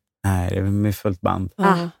eller? Nej, det är med fullt band.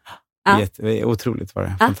 Otroligt var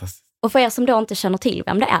det. Fantastiskt. Och för er som då inte känner till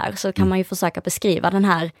vem det är så kan man ju försöka beskriva den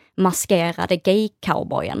här maskerade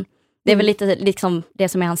gay-cowboyen. Det är väl lite liksom det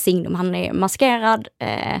som är hans signum. Han är maskerad.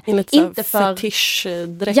 Inte för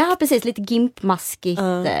fetischdräkt. Ja, precis. Lite gimpmaskigt.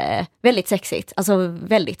 Väldigt sexigt. Alltså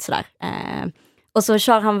väldigt sådär. Och så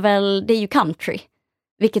kör han väl, det är ju country.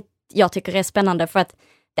 Vilket jag tycker är spännande för att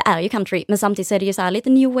det är ju country. Men samtidigt så är det ju så här lite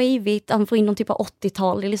new wave-igt. Han får in någon typ av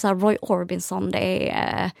 80-tal. Det är lite så här Roy Orbison. Det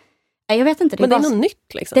är... jag vet inte. Men det är något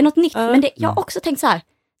nytt liksom. Det är något nytt. Men jag har också tänkt så här.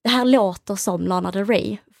 Det här låter som Lana Del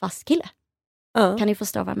Rey fast kille. Kan ni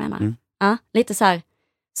förstå vad jag menar? Lite så här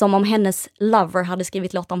som om hennes lover hade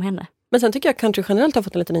skrivit låtar om henne. Men sen tycker jag country generellt har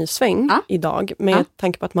fått en liten ny sväng idag. Med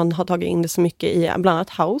tanke på att man har tagit in det så mycket i bland annat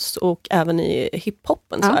house och även i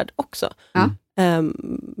hiphopens värld också. Men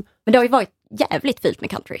det har ju varit jävligt fult med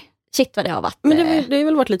country. Shit vad det har varit. Men det har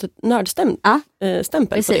väl varit lite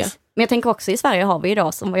nördstämpel på det. Men jag tänker också i Sverige har vi ju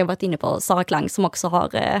då, som vi har varit inne på, Sara Klang som också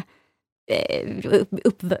har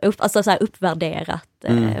alltså så här uppvärderat,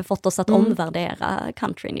 fått oss att omvärdera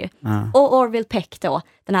countryn ju. Och Orville Peck då,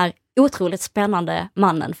 den här otroligt spännande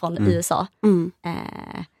mannen från USA.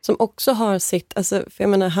 Som också har sitt, alltså, för jag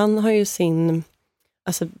menar, han har ju sin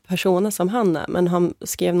persona som han är, men han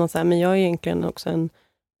skrev något så här, men jag är egentligen också en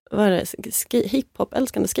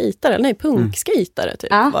hiphop-älskande skejtare, eller nej, punkskejtare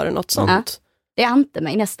typ, var det något sånt. Det är inte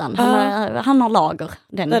mig nästan. Han har lager.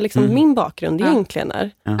 Det är liksom min bakgrund egentligen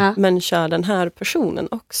är. Men kör den här personen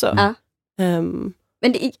också.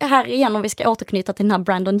 Men här igen, om vi ska återknyta till den här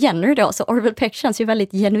Brandon Jenner då, så Orville Peck känns ju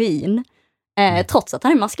väldigt genuin. Trots att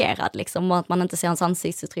han är maskerad liksom, och att man inte ser hans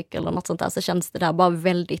ansiktsuttryck eller något sånt där, så känns det där bara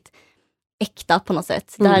väldigt äkta på något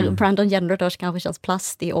sätt. Där Brandon Jenner då kanske känns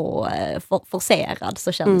plastig och forcerad,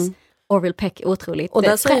 så känns Orville Peck otroligt. Och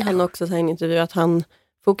där säger han också i en intervju att han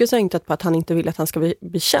fokus är inte på att han inte vill att han ska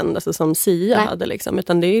bli känd, alltså som Sia hade liksom,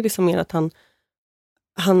 utan det är liksom mer att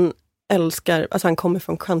han älskar, alltså han kommer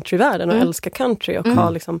från countryvärlden och älskar country och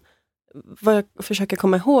har liksom, vad jag försöker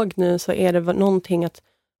komma ihåg nu, så är det någonting att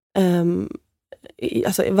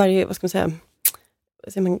alltså varje, vad ska man säga,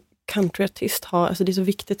 countryartist har, alltså det är så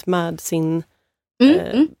viktigt med sin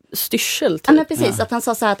styrsel typ. Ja, men precis, att han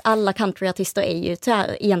sa så här att alla countryartister är ju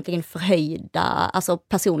egentligen förhöjda, alltså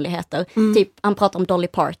personligheter. Typ, han pratar om Dolly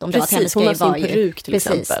Parton. Precis, då, att hennes hon har sin var peruk till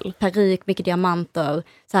exempel. Peruk, mycket diamanter,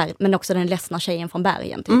 så här, men också den ledsna tjejen från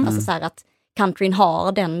bergen. Typ. Alltså så här att countryn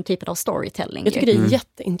har den typen av storytelling. Jag tycker det är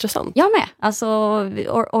jätteintressant. Jag med. Alltså,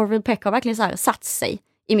 Orville Peck har verkligen så här satt sig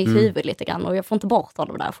i mitt huvud lite grann, och jag får inte bort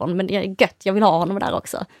honom därifrån, men det är gött, jag vill ha honom där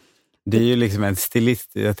också. Det är ju liksom en stilist.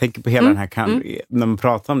 Jag tänker på hela den här country. När man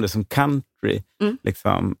pratar om det som country.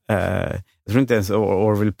 Liksom, jag tror inte ens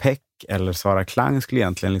Orville Peck eller Sara Klang skulle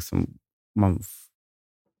egentligen liksom,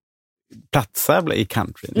 platsa i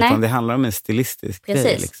country. Utan det handlar om en stilistisk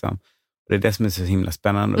grej. Liksom. Det är det som är så himla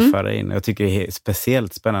spännande att föra in. Jag tycker det är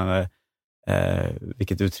speciellt spännande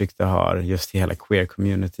vilket uttryck det har just i hela queer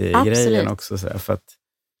community-grejen också. Så för att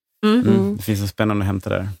det finns något spännande att hämta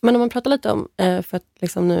där. Men om man pratar lite om, för att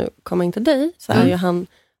liksom nu komma in till dig, så är ju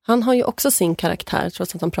han har ju också sin karaktär,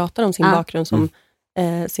 trots att han pratar om sin bakgrund som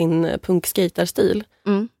sin punkskejtarstil.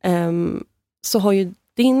 Så har ju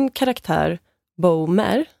din karaktär Bo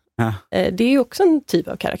Mer, det är ju också en typ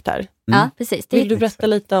av karaktär. Ja, precis. Vill du berätta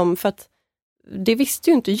lite om, för att det visste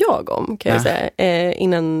ju inte jag om, kan jag säga,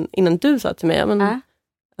 innan du sa till mig, men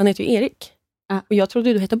han heter ju Erik. Och jag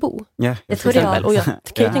trodde du hette Bo. Ja, det trodde jag. Och jag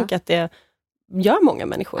kan ju tänka att det gör många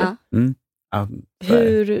människor.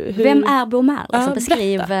 Vem är Bo Mer? Alltså,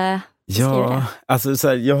 beskriv det. Alltså så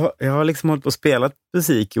här, jag har liksom hållit på att spela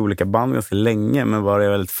musik i olika band ganska länge, men var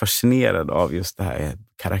jag väldigt fascinerad av just det här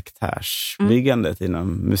karaktärsbyggandet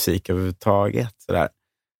inom musik överhuvudtaget. Så där.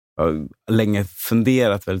 Jag har länge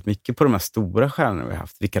funderat väldigt mycket på de här stora stjärnorna vi har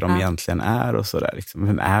haft, vilka de egentligen är och sådär. Liksom.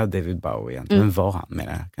 Vem är David Bowie egentligen? Vem var han,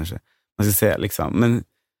 menar jag kanske? Man ska säga liksom. Men,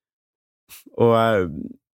 och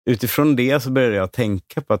utifrån det så började jag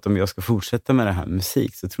tänka på att om jag ska fortsätta med det här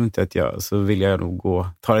musik, så tror inte att så vill jag nog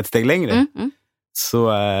ta ett steg längre.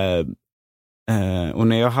 Så Och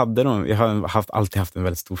när jag hade dem, jag har alltid haft en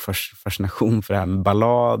väldigt stor fascination för det här med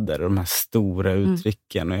ballader och de här stora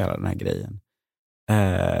uttrycken och hela den här grejen.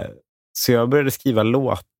 Så jag började skriva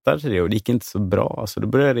låtar till det och det gick inte så bra. Så då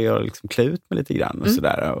började jag liksom klä ut mig lite grann och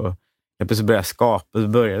sådär. Och jag började jag skapa och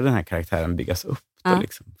började den här karaktären byggas upp. Då,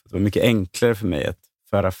 liksom. Det var mycket enklare för mig att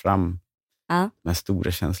föra fram de här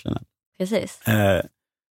stora känslorna. Precis.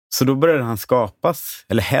 Så då började han skapas,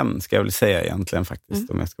 eller hen ska jag väl säga egentligen faktiskt,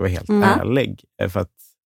 om jag ska vara helt ärlig. För att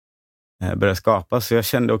börja skapas. Så jag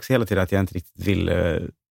kände också hela tiden att jag inte riktigt ville...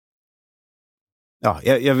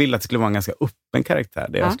 Jag ville att det skulle vara en ganska öppen karaktär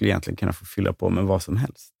där jag skulle egentligen kunna få fylla på med vad som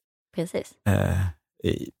helst. Precis.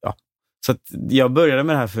 Så att jag började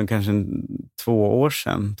med det här för kanske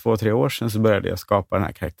 2-3 år sedan så började jag skapa den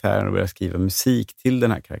här karaktären och började skriva musik till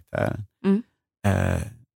den här karaktären.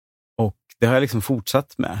 Och det har jag liksom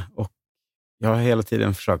fortsatt med och jag har hela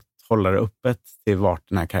tiden försökt hålla det öppet till vart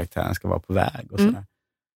den här karaktären ska vara på väg och sådär.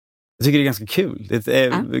 Jag tycker det är ganska kul. Det är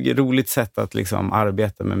ett roligt sätt att liksom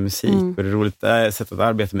arbeta med musik och det är roligt sätt att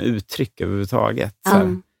arbeta med uttryck överhuvudtaget.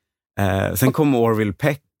 Sen kom Orville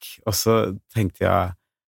Peck och så tänkte jag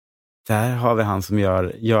där har vi han som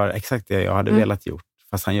gör exakt det jag hade velat gjort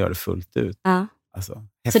fast han gör det fullt ut. Alltså,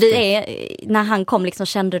 så det är, när han kom liksom,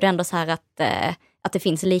 kände du ändå så här att det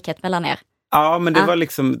finns likhet mellan er? Ja, men det var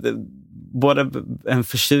liksom både en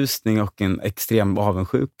förtjusning och en extrem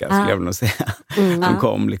avundsjuka skulle jag nog säga. Som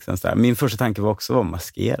kom liksom så här. Min första tanke var också att vara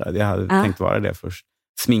maskerad. Jag hade tänkt vara det först.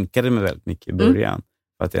 Sminkade mig väldigt mycket i början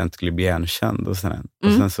för att jag inte skulle bli igenkänd och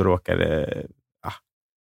sen så råkade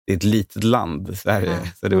det är ett litet land, Sverige,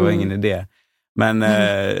 så det var ingen idé. Men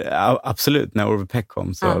absolut, när Orville Peck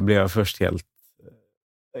kom så blev jag först helt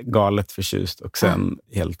galet förtjust och sen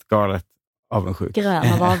helt galet avundsjuk.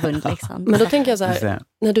 Grön av avund liksom. Men då tänker jag så här,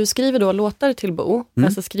 när du skriver då låtar till Bo,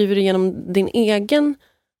 alltså skriver du genom din egen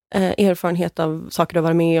erfarenhet av saker du har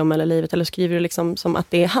varit med om eller livet, eller skriver du liksom som att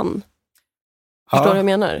det är han? Förstår du vad jag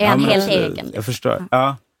menar? Är han helt egen? Liksom. Jag förstår,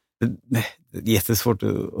 det är jättesvårt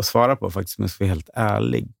att svara på faktiskt, men jag ska vara helt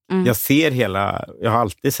ärlig. Jag har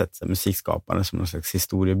alltid sett så, musikskapande som någon slags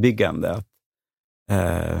historiebyggande.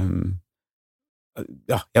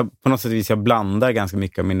 På något sätt jag blandar ganska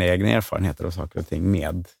mycket av mina egna erfarenheter och saker och ting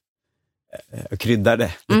med kryddar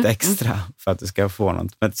det lite extra för att du ska få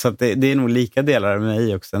något. Men, så att det är nog lika delar med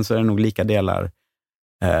mig och sen så är det nog lika delar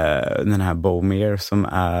den här Bomir som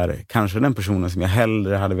är kanske den personen som jag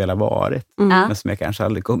hellre hade velat varit men som jag kanske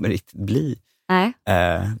aldrig kommer riktigt bli.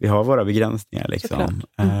 Vi har våra begränsningar liksom.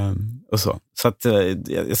 Och så att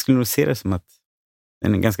jag skulle nog se det som att det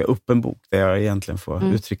är en ganska öppen bok där jag egentligen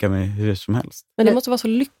får uttrycka mig hur som helst. Men det måste vara så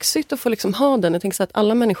lyxigt att få liksom ha den. Jag tänker så att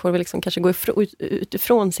alla människor vill liksom kanske gå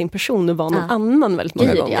utifrån sin person och vara någon annan väldigt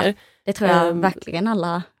många gånger. Ja. Det tror jag verkligen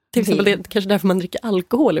alla. Till exempel det är kanske därför man dricker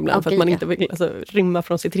alkohol ibland, för att man inte vill rymma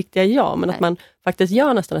från sitt riktiga jag, men att man faktiskt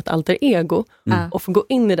gör nästan ett alter ego och får gå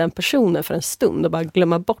in i den personen för en stund och bara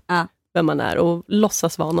glömma bort vem man är och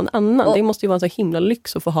låtsas vara någon annan. Det måste ju vara en så himla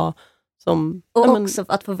lyx att få ha som... också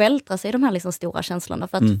att få vältra sig i de här liksom stora känslorna,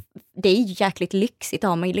 för att det är ju jäkligt lyxigt,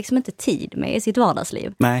 har man ju liksom inte tid med i sitt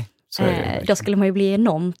vardagsliv. Nej. Då skulle man ju bli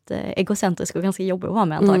enormt egocentrisk och ganska jobbig att vara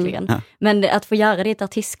med antagligen. Men att få göra det i ett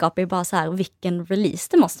artistskap är bara så här, vilken release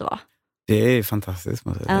det måste vara. Det är fantastiskt,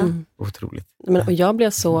 måste jag säga. Otroligt. Men, och jag blev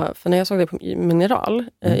så, för när jag såg det på Mineral,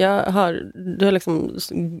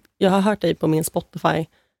 jag har hört dig på min Spotify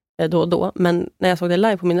då och då, men när jag såg det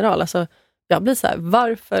live på Mineral, alltså, jag blev så här,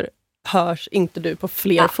 varför hörs inte du på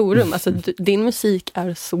fler forum? Alltså, din musik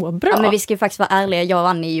är så bra. Ja, men vi ska ju faktiskt vara ärliga, jag och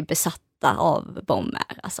Annie är ju besatta av Bomber.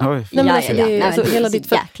 Alltså. Hela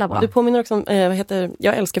ditt jäkla bra. Du påminner också om,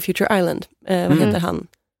 jag älskar Future Island. Vad heter han?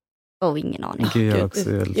 Ingen aning.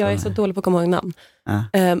 Jag är så dålig på att komma ihåg namn.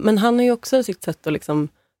 Men han har ju också sitt sätt att liksom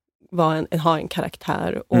ha en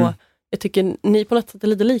karaktär. Och jag tycker ni på något sätt är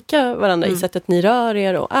lite lika varandra i sättet ni rör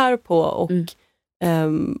er och är på.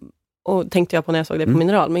 Och tänkte jag på när jag såg det på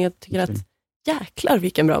Mineral. Men jag tycker att jäklar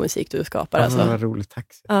vilken bra musik du skapar. Ja, alltså. vad roligt, tack.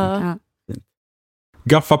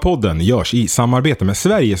 Gaffa-podden görs i samarbete med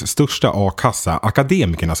Sveriges största a-kassa,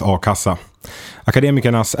 Akademikernas a-kassa.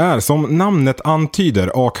 Akademikernas är som namnet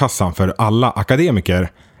antyder a-kassan för alla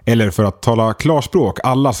akademiker, eller för att tala klarspråk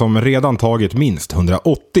alla som redan tagit minst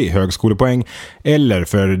 180 högskolepoäng, eller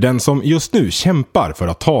för den som just nu kämpar för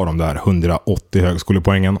att ta de där 180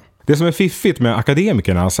 högskolepoängen. Det som är fiffigt med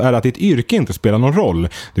akademikernas är att ditt yrke inte spelar någon roll.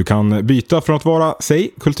 Du kan byta från att vara,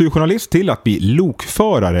 säg, kulturjournalist till att bli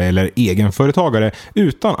lokförare eller egenföretagare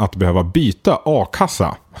utan att behöva byta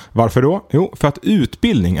a-kassa. Varför då? Jo, för att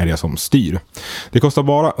utbildning är det som styr. Det kostar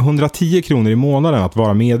bara 110 kronor i månaden att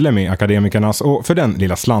vara medlem i Akademikernas, och för den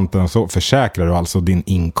lilla slanten så försäkrar du alltså din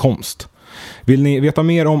inkomst. Vill ni veta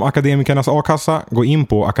mer om Akademikernas A-kassa, gå in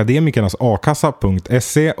på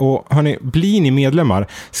akademikernasakassa.se och hörni, blir ni medlemmar,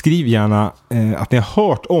 skriv gärna att ni har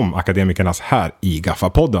hört om Akademikernas här i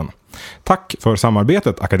Gaffa-podden. Tack för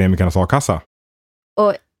samarbetet, Akademikernas A-kassa.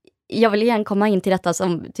 Och jag vill igen komma in till detta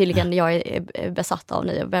som tydligen jag är besatt av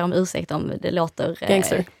nu. Jag ber om ursäkt om det låter...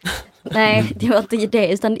 Gangster. Nej, det var inte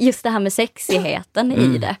det, utan just det här med sexigheten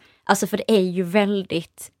i det. Alltså för det är ju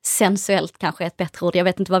väldigt sensuellt, kanske ett bättre ord. Jag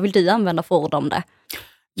vet inte, vad vill du använda för ord om det?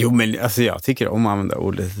 Jo, men alltså, jag tycker om att använda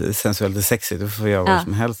ordet sensuellt och sexigt. Då får jag vad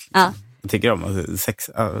som helst. Liksom. Jag tycker om sex.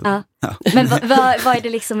 Ja. Men vad är det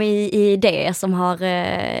liksom i det som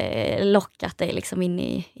har lockat dig liksom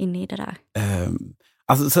in i det där?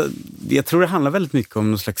 Alltså, så, jag tror det handlar väldigt mycket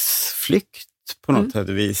om någon slags flykt på något sätt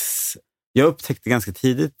och vis. Jag upptäckte ganska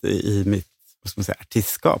tidigt i mitt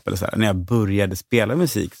artistskap eller så här, när jag började spela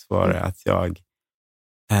musik, så var det att jag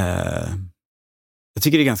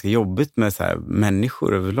tycker det är ganska jobbigt med så här,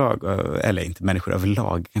 människor överlag, eller inte människor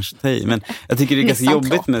överlag kanske ta i, men jag tycker det är ganska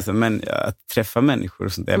jobbigt med så, att träffa människor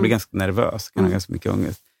och sånt där. Jag blir ganska nervös, kan ha ganska mycket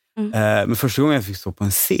ångest. Men första gången jag fick stå på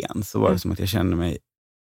en scen så var det som att jag kände mig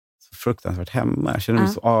så fruktansvärt hemma. Jag kände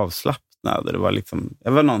mig så avslappnad och det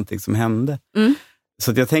var någonting som hände.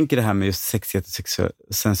 Så att jag tänker det här med just sexighet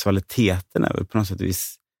och sensualiteten är väl på något sätt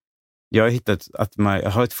vis. Jag har hittat att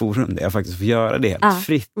jag har ett forum där jag faktiskt får göra det helt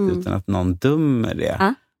fritt utan att någon dömer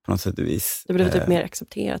det på något sätt och vis. Det blir typ mer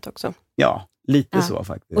accepterat också. Ja, lite så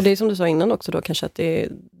faktiskt. Och det är som du sa innan också då, kanske att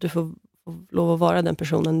du får lov att vara den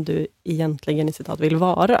personen du egentligen i citat vill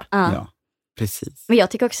vara. Ja, precis. Men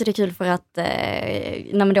jag tycker också det är kul för att,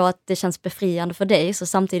 att det känns befriande för dig, så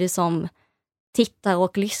samtidigt som tittare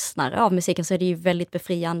och lyssnare av musiken så är det ju väldigt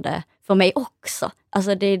befriande för mig också.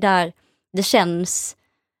 Alltså det är där det känns...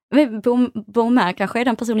 Bomer kanske är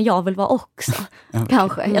den personen jag vill vara också.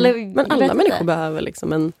 Kanske. Eller, men alla människor behöver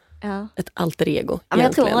liksom ett alter ego. Ja, men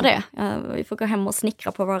jag tror det. Vi får gå hem och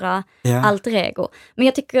snickra på våra alter ego. Men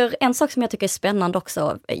jag tycker, en sak som jag tycker är spännande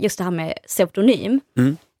också, just det här med pseudonym.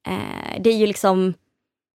 Det är ju liksom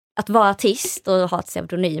att vara artist och ha ett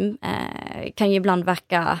pseudonym kan ju ibland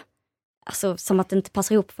verka som att det inte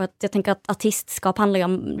passar ihop, för att jag tänker att artistskap handlar ju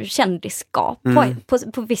om kändisskap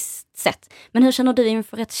på visst sätt. Men hur känner du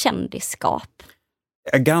inför ett kändisskap?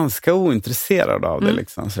 Jag är ganska ointresserad av det.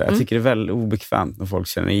 Liksom, så jag tycker det är väldigt obekvämt när folk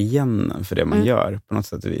känner igen en för det man gör på något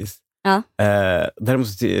sätt och vis. Däremot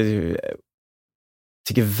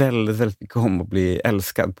tycker jag väldigt, väldigt mycket om att bli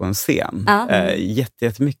älskad på en scen.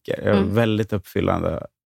 Jättemycket. Jag är väldigt uppfyllande.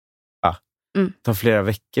 Det tar flera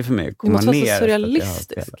veckor för mig att komma ner. Det måste vara så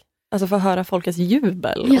surrealistisk. Alltså för att höra folkets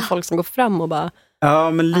jubel och folk som går fram och bara...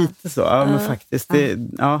 Ja, men lite så. Ja, men faktiskt.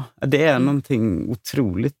 Det är någonting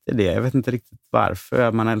otroligt i det. Jag vet inte riktigt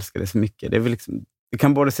varför man älskar det så mycket. Det är väl liksom, det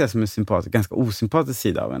kan både ses som en sympatisk, ganska osympatisk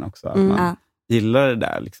sida av en också. Att man gillar det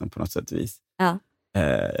där liksom, på något sätt och vis.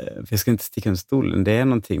 För jag ska inte sticka under stolen. Det är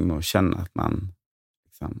någonting med att känna att man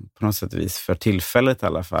liksom, på något sätt och vis för tillfället i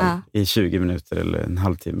alla fall i 20 minuter eller en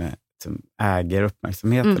halvtimme liksom, äger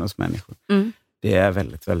uppmärksamheten hos människor. Det är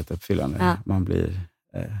väldigt, väldigt uppfyllande. Man blir...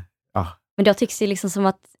 Men då tycks det liksom som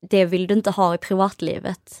att det vill du inte ha i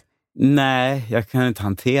privatlivet. Nej, jag kan inte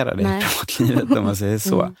hantera det i privatlivet om man säger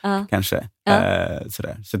så. Kanske.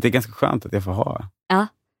 Sådär. Så det är ganska skönt att jag får ha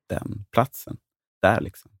den platsen där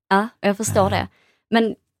liksom. Ja, jag förstår det.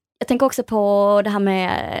 Men jag tänker också på det här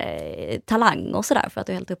med talang och sådär. För att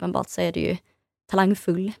du helt uppenbart så är du ju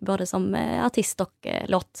talangfull. Både som artist och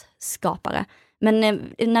låtskapare. Men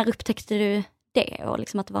när upptäckte du det? Och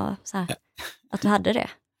liksom att det var så här, att du hade det?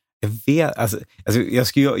 Jag vet,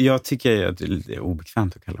 jag tycker att det är lite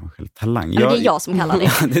obekvämt att kalla mig själv talang. Men det är jag som kallar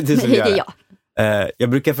det. Det är jag. Jag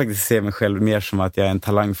brukar faktiskt se mig själv mer som att jag är en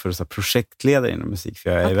talang för så projektledare inom musik. För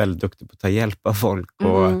jag är väldigt duktig på att ta hjälp av folk.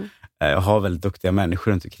 Och jag har väldigt duktiga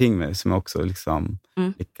människor runt omkring mig som också liksom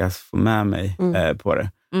lyckas få med mig på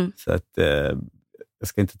det. Så att jag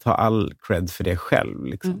ska inte ta all cred för det själv.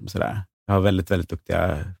 Liksom, sådär. Jag har väldigt, väldigt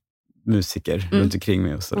duktiga musiker runt omkring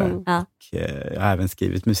mig och sådär. Och jag har även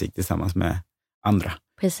skrivit musik tillsammans med andra.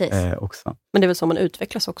 Precis. Också. Men det är väl så man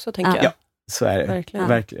utvecklas också, tänker jag. Ja, så är det.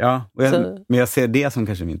 Verkligen. Ja. Men jag ser det som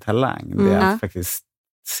kanske min talang. Det är att faktiskt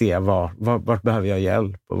se vart behöver jag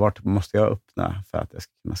hjälp och vart måste jag öppna för att jag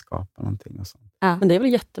ska kunna skapa någonting och sånt. Men det är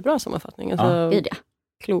väl jättebra sammanfattning. Alltså,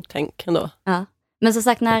 klokt tänk ändå. Men som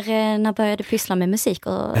sagt, när började du pyssla med musik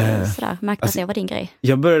och sådär? Märkte att det var din grej?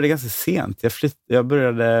 Jag började ganska sent. Jag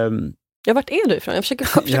började... Ja, vart är du ifrån? Jag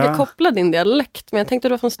försöker koppla din dialekt, men jag tänkte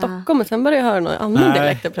du var från Stockholm och sen började jag höra någon annan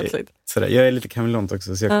dialekt plötsligt. Sådär. Jag är lite kameleont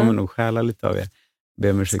också, så jag kommer nog stjäla lite av er.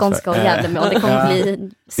 Skånska och Gävlemål, det kommer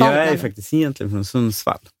bli jag är faktiskt egentligen från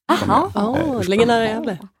Sundsvall. Jaha, ligger nära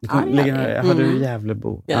Gävle. Har du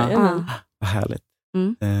Gävlebo? Ja. Vad härligt.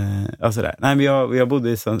 Alltså där. Nej, men jag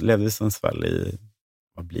levde i Sundsvall i,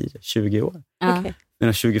 vad blir det, 20 år. Okay.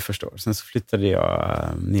 Mina 21 år. Sen så flyttade jag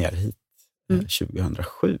ner hit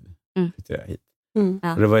 2007. Flyttade jag hit.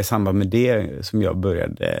 Och det var i samband med det som jag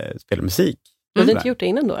började spela musik. Du hade inte gjort det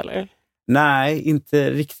innan då, eller? Nej,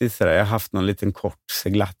 inte riktigt sådär. Jag har haft någon liten kort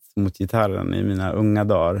seglat mot gitarren i mina unga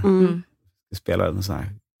dagar. Jag spelade en sån här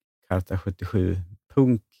Karta 77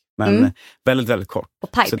 punk, men väldigt, väldigt kort.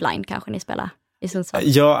 Och Pipeline kanske ni spelar i Sundsvall?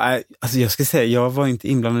 Ja, alltså jag ska säga, jag var inte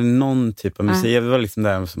inblandad i någon typ av musik. Jag var liksom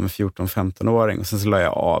där som en 14-15-åring och sen så la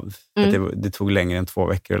jag av. För det tog längre än 2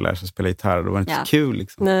 veckor att lära sig att spela gitarr och det var inte så kul.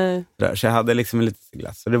 Liksom. Så jag hade liksom en liten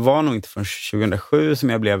seglat. Så det var nog inte förrän 2007 som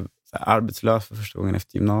jag blev arbetslös för första gången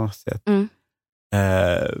efter gymnasiet.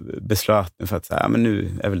 Beslöt mig för att säga, men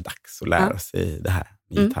nu är väl dags att lära sig det här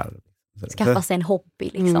med gitarr. Skaffa sig en hobby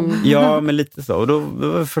liksom. Ja, men lite så. Och då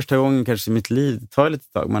var det första gången kanske i mitt liv. Det tar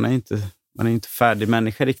lite tag. Man är inte färdig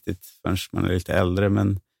människa riktigt förrän man är lite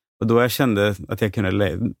äldre. Och då jag kände att jag kunde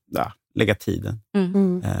lägga tiden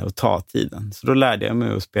och ta tiden. Så då lärde jag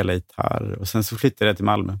mig att spela gitarr. Och sen så flyttade jag till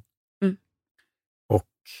Malmö. Och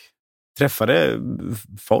träffade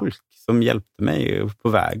folk som hjälpte mig på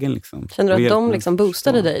vägen. Liksom. Känner du att de liksom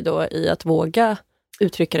boostade dig då i att våga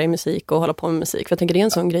uttrycka dig i musik och hålla på med musik? För jag tänker det är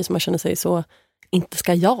en sån grej som man känner sig så, inte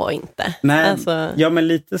ska jag inte. Nej, alltså... ja men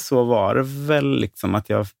lite så var det väl liksom att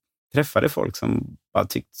jag träffade folk som bara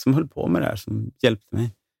som höll på med det här, som hjälpte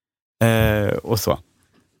mig. Och så.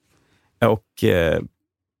 Och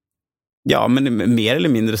ja, men mer eller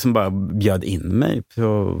mindre som bara bjöd in mig på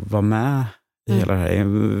att vara med i hela det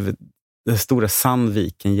här. Det stora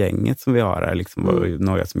Sandviken-gänget som vi har här liksom, var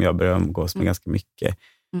några som jag började umgås med ganska mycket.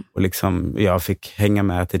 Och liksom, jag fick hänga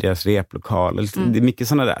med till deras replokaler. Det är mycket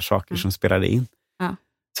sådana där saker som spelade in.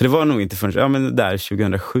 Så det var nog inte förrän där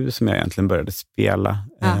 2007 som jag egentligen började spela.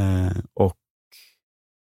 Och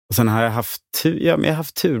sen har jag haft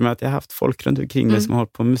tur med att jag har haft folk runt omkring mig som har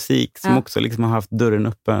hållit på musik, som också liksom har haft dörren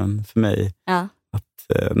öppen för mig.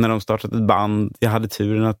 Att när de startade ett band, jag hade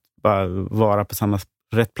turen att bara vara på samma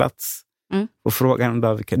rätt plats. Och frågan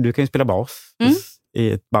då, du kan ju spela bas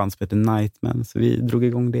i ett band som heter Nightman, så vi drog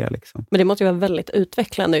igång det liksom. Men det måste ju vara väldigt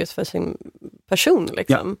utvecklande just för sin person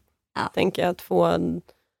liksom. Tänker jag, att få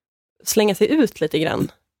slänga sig ut lite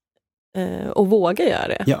grann och våga göra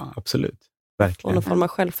det. Ja, absolut. Verkligen. Och någon form av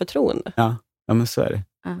självförtroende. Ja men så är det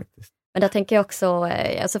faktiskt. Men där tänker jag också,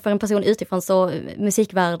 alltså för en person utifrån så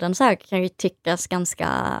musikvärlden så här kan ju tyckas ganska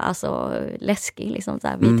läskig. Liksom, så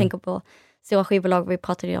här. Vi tänker på stora skivbolag, vi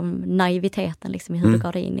pratade ju om naiviteten liksom, i hur du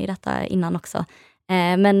gav dig in i detta innan också.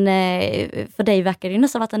 Men för dig verkar det ju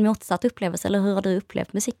nästan varit en motsatt upplevelse, eller hur har du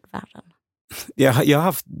upplevt musikvärlden? Jag har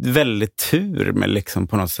haft väldigt tur med liksom,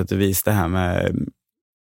 på något sätt och vis det här med,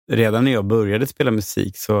 redan när jag började spela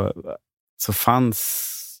musik så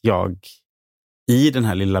fanns jag i den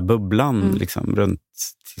här lilla bubblan liksom, runt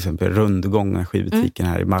till exempel Rundgången, skivbutiken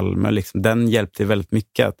här i Malmö. Liksom, den hjälpte väldigt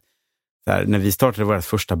mycket att där, när vi startade vårt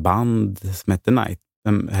första band som hette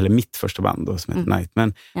eller mitt första band då, som hette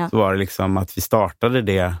Nightman, så var det liksom att vi startade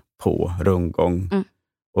det på Rundgång.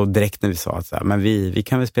 Och direkt när vi sa att så här, men vi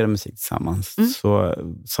kan väl spela musik tillsammans, så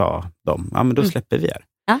sa de, men då släpper vi er.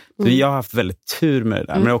 Så jag har haft väldigt tur med det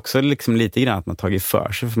där. Men också liksom lite grann att man tagit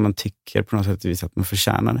för sig, för man tycker på något sätt vis att man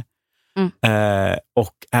förtjänar det.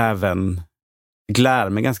 Och även lär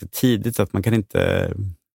mig ganska tidigt att man kan inte,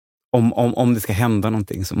 om det ska hända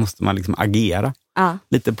någonting så måste man liksom agera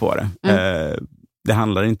lite på det. Det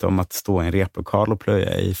handlar inte om att stå i en replokal och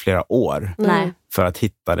plöja i flera år för att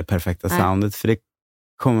hitta det perfekta soundet, för det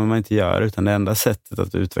kommer man inte göra, utan det enda sättet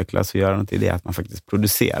att utvecklas och göra något, det är att man faktiskt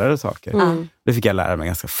producerar saker. Det fick jag lära mig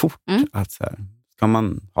ganska fort, att så här, ska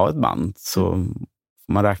man ha ett band så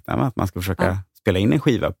får man räkna med att man ska försöka spela in en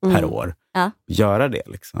skiva per år. Göra det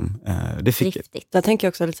liksom. Det fick jag. Jag tänker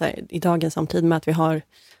också lite så här, i dagens samtid med att vi har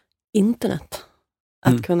internet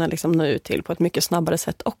att kunna liksom nå ut till på ett mycket snabbare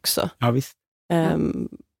sätt också. Ja, visst.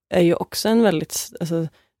 Är ju också en väldigt, alltså,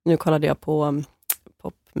 nu kollade jag på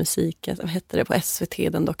popmusik, vad heter det, på SVT,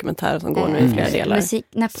 den dokumentär som går nu i flera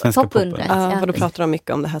delar. Popundret. För då pratar de mycket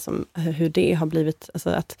om det här som, hur det har blivit, alltså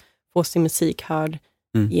att få sin musik hörd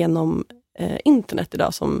genom internet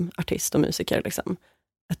idag som artist och musiker liksom.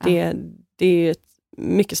 Att det är ett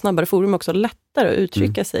mycket snabbare forum, också lättare att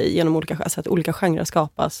uttrycka sig genom olika genrer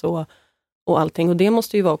skapas och allting, och det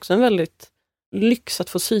måste ju vara också en väldigt lyx att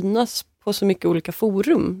få synas på så mycket olika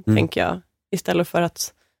forum, tänker jag, istället för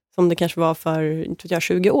att, som det kanske var för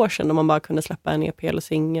 20 år sedan, då man bara kunde släppa en EP eller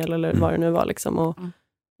singel eller vad det nu var liksom, och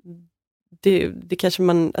det kanske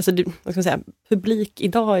man, alltså vad ska man säga, publik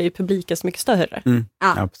idag är ju publiken så mycket större.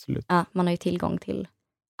 Absolut. Ja, man har ju tillgång till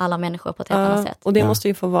alla människor på ett helt annat sätt. Och det måste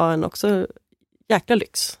ju få vara en också jäkla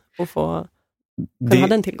lyx att få ha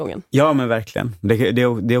den tillgången. Ja, men verkligen. Det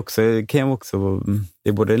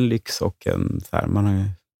är både en lyx och en så här,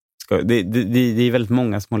 det är väldigt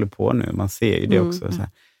många som håller på nu. Man ser ju det också. Så här.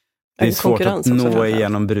 Det är svårt att nå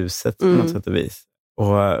igenom bruset på något sätt och vis.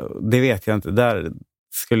 Och det vet jag inte. Där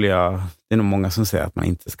det är nog många som säger att man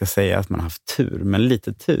inte ska säga att man har haft tur. Men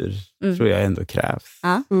lite tur tror jag ändå krävs.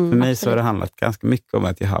 För mig så har det handlat ganska mycket om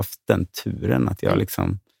att jag har haft den turen. Att jag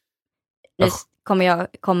liksom... Nu kommer jag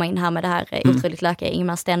komma in här med det här otroligt lökiga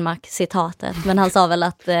Ingmar Stenmark-citatet. Men han sa väl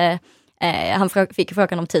att han fick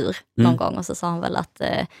frågan om tur någon gång. Och så sa han väl att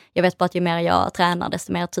jag vet bara att ju mer jag tränar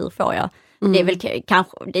desto mer tur får jag. Det är väl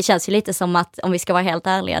kanske, det känns ju lite som att om vi ska vara helt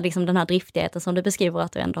ärliga, liksom den här driftigheten som du beskriver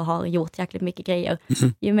att du ändå har gjort jäkligt mycket grejer.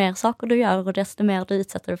 Ju mer saker du gör och desto mer du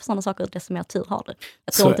utsätter dig för sådana saker, desto mer tur har du.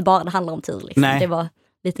 Jag tror inte bara det handlar om tur. Liksom. Det var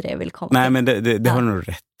lite det jag ville komma till. Nej, men det har du nog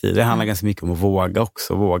rätt i. Det handlar ganska mycket om att våga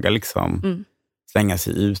också. Våga liksom slänga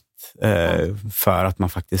sig ut för att man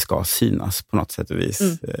faktiskt ska synas på något sätt och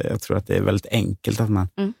vis. Jag tror att det är väldigt enkelt att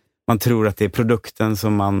man tror att det är produkten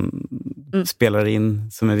som man spelar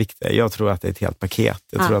in som är viktig. Jag tror att det är ett helt paket.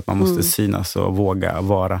 Jag tror att man måste synas och våga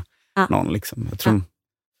vara någon. Liksom. Jag tror...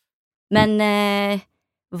 Men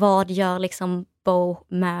vad gör liksom Bo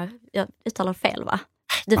Mer... Jag uttalar fel, va?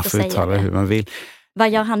 Man får uttala hur man vill. Vad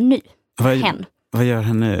gör han nu? Vad gör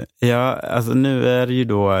han nu? Ja, alltså nu är det ju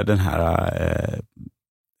då den här...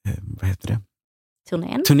 vad heter det?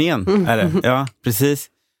 Turnén är det. Ja, precis.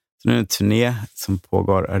 Så nu är det en turné som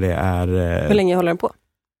pågår och det är... Hur länge håller den på?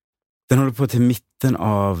 Den håller på till mitten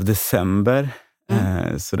av december.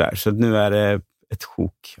 Sådär. Så nu är det ett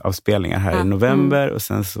sjok av spelningar här i november och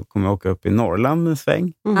sen så kommer jag åka upp i Norrland en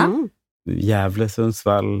sväng. Gävle,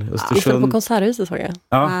 Sundsvall, Östersund. Vi på Konserthuset såg jag.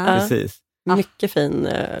 Ja, precis. Mycket fin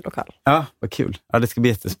lokal. Ja, vad kul. Ja, det ska bli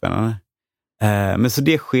jättespännande. Men så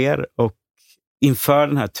det sker och inför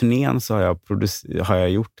den här turnén så har jag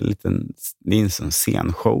gjort en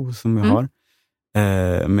scenshow som jag har.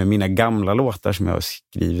 Med mina gamla låtar som jag har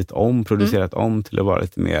skrivit om, producerat om till att vara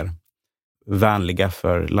lite mer vänliga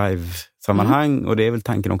för live-sammanhang. Och det är väl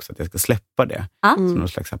tanken också att jag ska släppa det. Som någon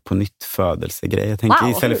slags på nytt födelsegrej. Jag tänker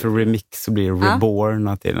istället för remix så blir det reborn.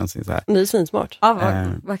 Att det är någonting så här. Det är svinsmart.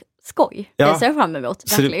 Vad skoj. Det ser jag fram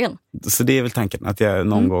emot, verkligen. Så det är väl tanken att jag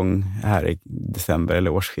någon gång här i december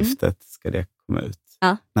eller årsskiftet ska det komma ut.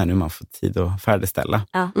 När nu man får tid att färdigställa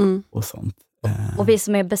och sånt. Och vi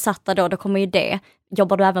som är besatta då kommer ju det.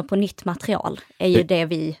 Jobbar du även på nytt material? Är ju det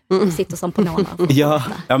vi sitter som på nålar. Ja,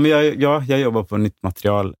 men jag jobbar på nytt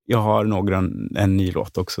material. Jag har en ny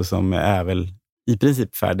låt också som är väl i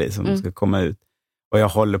princip färdig som ska komma ut. Och jag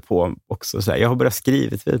håller på också så här. Jag har börjat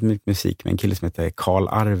skrivit väldigt mycket musik med en kille som heter Carl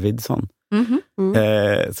Arvidsson.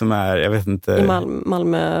 Som är, jag vet inte... I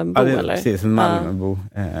Malmöbo eller? Precis, en Malmöbo.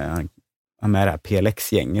 Han är med det här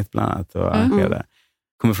PLX-gänget bland annat och arrangerar.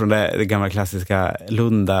 Kommer från det gamla klassiska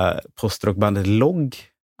Lunda postrockbandet Logg.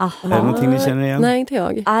 Är det någonting ni känner igen? Nej, inte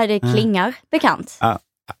jag. Det klingar bekant.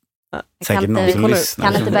 Säkert någon som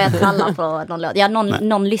lyssnar. Kan inte börja tralla på någon låt. Ja,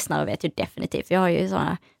 någon lyssnare vet ju definitivt. Jag har ju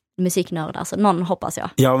sådana musiknördar, så någon hoppas jag.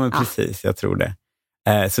 Ja, men precis. Jag tror det.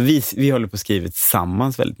 Så vi håller på att skriva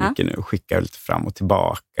tillsammans väldigt mycket nu. Och skickar lite fram och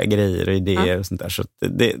tillbaka grejer och idéer och sånt där. Så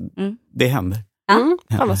det händer. Fan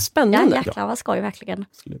vad spännande. Ja, jäklar vad skoj verkligen.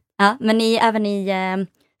 Ja, men även i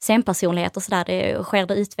scenpersonlighet och sådär, sker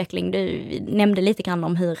det utveckling. Du nämnde lite grann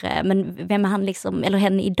om men vem är han liksom, eller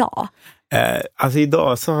henne idag? Alltså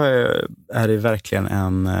idag så är det verkligen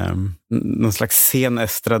någon slags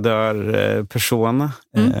scenestradör-persona.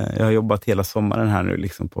 Jag har jobbat hela sommaren här nu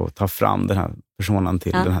liksom på att ta fram den här personan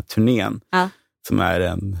till den här turnén. Som är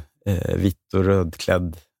en vitt och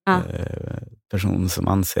rödklädd person som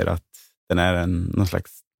anser att den är någon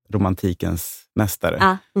slags romantikens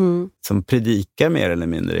mästare. Som predikar mer eller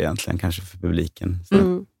mindre egentligen kanske för publiken.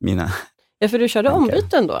 Ja, för du körde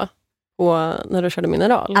ombyten då? När du körde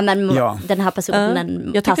Mineral? Ja, men den här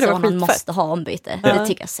personen måste ha ombyte. Det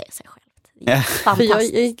tycker jag säger sig själv.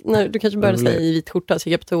 Fantastiskt. När du kanske började säga i vit skjorta så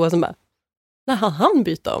gick jag på toa och bara, när han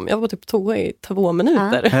byta om? Jag var typ på toa i 2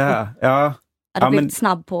 minuter. Ja. Du har blivit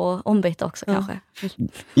snabb på ombyte också kanske.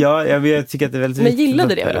 Ja, jag tycker att det är väldigt viktigt. Men jag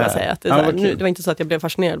gillade det, vill jag säga. Att det var inte så att jag blev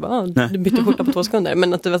fascinerad. Du bytte skjorta på 2 sekunder.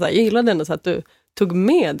 Men att det var så här, jag gillade ändå så att du tog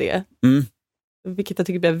med det. Vilket jag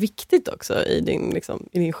tycker blev viktigt också i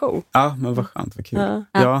din show. Ja, men vad skönt, vad kul.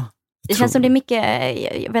 Det känns som det är mycket,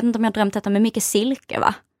 jag vet inte om jag drömt detta, men mycket silke,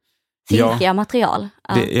 va? Silkiga material.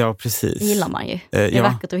 Ja, precis. Det gillar man ju. Det är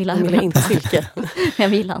vackert att gilla. Jag gillar inte silke.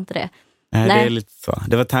 Jag gillar inte det. Nej, det är lite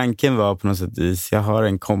så. Tanken var på något sätt vis. Jag har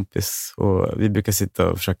en kompis och vi brukar sitta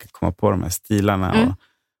och försöka komma på de här stilarna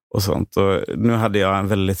och sånt. Och nu hade jag en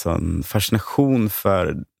väldigt sån fascination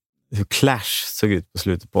för hur Clash såg ut på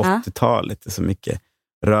slutet på 80-talet. Det är så mycket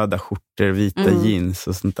röda skjortor, vita jeans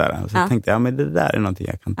och sånt där. Så jag tänkte, men det där är någonting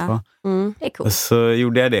jag kan ta. Det är coolt. Och så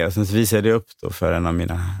gjorde jag det och sen så visade jag upp då för en av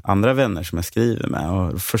mina andra vänner som jag skriver med.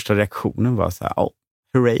 Och första reaktionen var så här,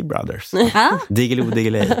 Hooray Brothers. Diggiloo,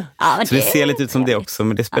 diggiley. Så det ser lite ut som det också,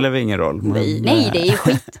 men det spelar väl ingen roll. Nej, det är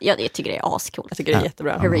skit. Jag tycker det är ascoolt. Jag tycker det är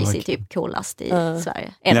jättebra. Hooray är typ coolast i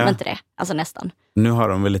Sverige. Är de inte det? Alltså nästan. Nu har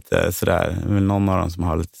de väl lite sådär, någon av dem som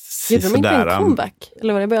har lite sådär. Gjorde de inte en comeback?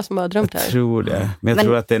 Eller var det bara som bara drömt här? Jag tror det. Men jag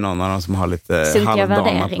tror att det är någon av dem som har lite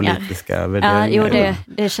halvdana politiska värderingar. Jo,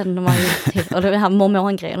 det känner man ju till. Och det här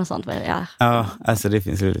mormongrejen och sånt. Ja, alltså det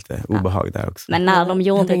finns ju lite obehag där också. Men när de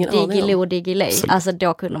gjorde Diggiloo, diggiley, alltså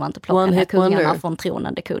då kunde man inte plocka ner kungarna från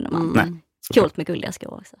tronen. Det kunde man. Nej, coolt med gulliga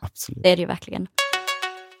skor också. Absolut. Det är det ju verkligen.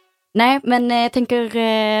 Nej, men jag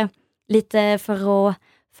tänker lite för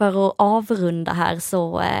att avrunda här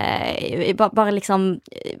så bara liksom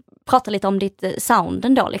prata lite om ditt sound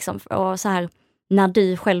ändå liksom, och så här när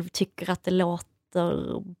du själv tycker att det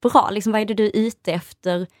låter bra, liksom, vad är det du är ute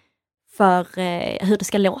efter för hur det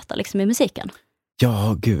ska låta liksom i musiken?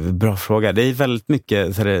 Ja, gud, bra fråga. Det är väldigt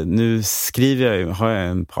mycket, så här, nu har jag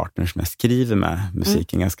en partner som jag skriver med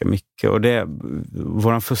musiken ganska mycket. Och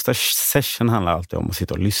vår första session handlar alltid om att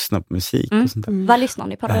sitta och lyssna på musik. Och sånt där. Vad lyssnar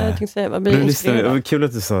ni på då? Jag tänkte säga, vad blir inspirerad? Det var kul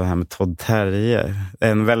att du sa det här med Todd Terje.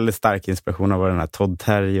 En väldigt stark inspiration av den här Todd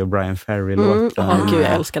Terje och Brian Ferry-låten. Gud,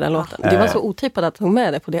 jag älskar den låten. Det var så otippat att hon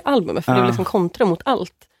med det på det albumet, för det var liksom kontra mot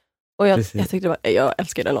allt. Och jag tyckte jag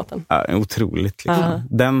älskar den låten. Ja, otroligt liksom.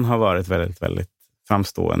 Den har varit väldigt, väldigt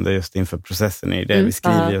framstående just inför processen i det vi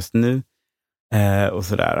skriver just nu. Och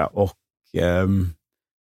sådär. Och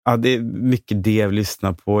det är mycket det jag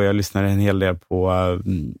lyssnar på. Jag lyssnar en hel del på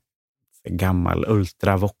gammal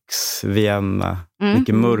Ultravox, Vienna.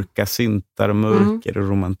 Mycket mörka syntar och mörker och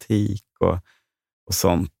romantik och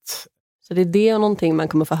sånt. Så det är det och någonting man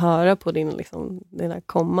kommer få höra på dina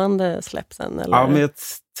kommande släpp sen? Eller? Ja, men jag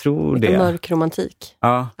tror det. Mörk romantik.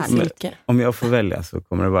 Ja, om jag får välja så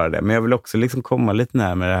kommer det vara det. Men jag vill också liksom komma lite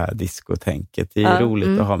närmare det här discotänket. Det är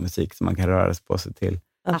roligt att ha musik som man kan röra sig på sig till.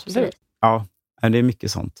 Absolut. Ja, det är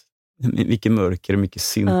mycket sånt. Mycket mörker och mycket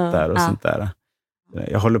syntar och sånt där.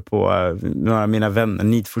 Jag håller på, några av mina vänner,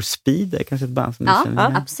 Need for Speed är kanske ett band som ni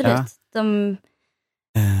känner. Ja, absolut. Ja. De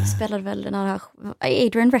spelade väl den här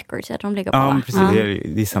Adrian Records, de ligger på. Ja, precis.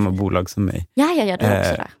 Det är samma bolag som mig. Ja, det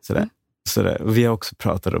är också där. Sådär. Och vi har också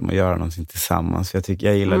pratat om att göra någonting tillsammans.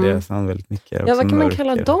 Jag gillar deras sound väldigt mycket. Ja, vad kan man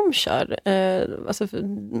kalla dem kör? Alltså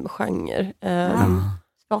för genre?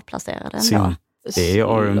 Svårplacerade ändå. Det är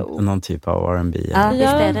ju någon typ av R&B. Ja, visst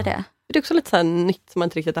är det. Det är också lite så här nytt som man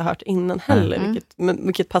inte riktigt har hört innan heller.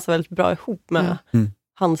 Vilket passar väldigt bra ihop med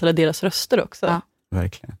hans eller deras röster också. Ja.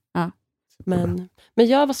 Verkligen. Ja. Men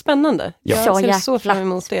vad spännande. Jag ser så fram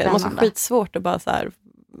emot det. Det måste vara skitsvårt att bara så här,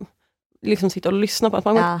 liksom sitta och lyssna på att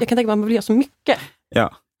jag kan tänka att man vill göra så mycket.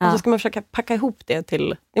 Ja. Och så ska man försöka packa ihop det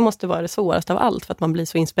till, det måste vara det svåraste av allt för att man blir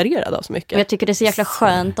så inspirerad av så mycket. Och jag tycker det är så jäkla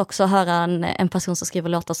skönt också att höra en person som skriver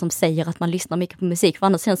låtar som säger att man lyssnar mycket på musik. För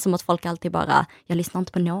annars känns det som att folk alltid bara, jag lyssnar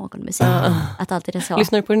inte på någon musik. Att alltid det är så.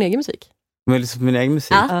 Lyssnar du på din egen musik? Men jag lyssnar på min egen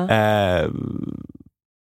musik.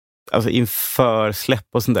 Alltså inför släpp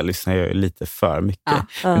och sånt där lyssnar jag lite för mycket.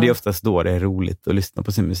 Men det är oftast då det är roligt att lyssna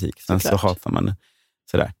på sin musik. Sen så hatar man det.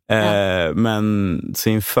 Sådär. Men så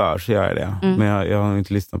inför så gör jag det. Men jag har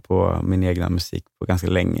inte lyssnat på min egna musik på ganska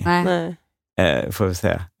länge. Nej. Får vi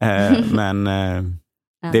säga. Men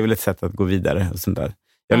det är väl ett sätt att gå vidare och sånt där.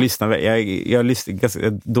 Jag lyssnar ganska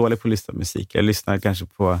dålig på att lyssna på musik. Jag lyssnar kanske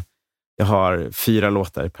på, jag har 4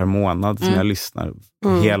 låtar per månad som jag lyssnar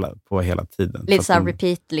på hela tiden. Lite så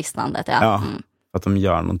repeat-lyssnandet. Ja, för att de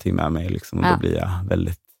gör någonting med mig liksom, och då blir jag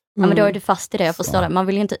väldigt. Ja, men då är du fast i det, jag förstår det. Man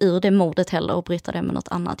vill inte ur det modet heller och bryta det med något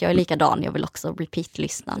annat. Jag är likadan, jag vill också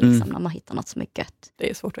repeat-lyssna liksom, när man hittar något som är gött. Det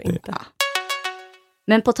är svårt att inte. Ja.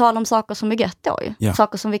 Men på tal om saker som är gött då ju.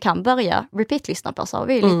 Saker som vi kan börja repeat-lyssna på, så har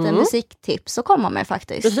vi lite musiktips att komma med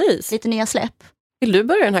faktiskt. Precis. Lite nya släpp. Vill du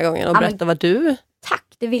börja den här gången och berätta vad du... Tack,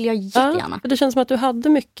 det vill jag jättegärna. För det känns som att du hade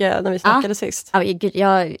mycket när vi snackade sist.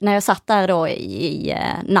 Ja, när jag satt där då i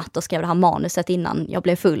natt och skrev det här manuset innan jag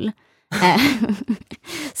blev full.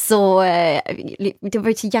 Så det var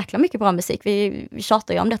ju så jäkla mycket bra musik. Vi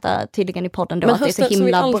tjatar ju om detta tydligen i podden då. Men hösten, att det är så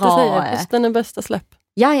himla bra. Säger, hösten är bästa släpp.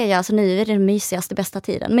 Ja, så nu är det den mysigaste bästa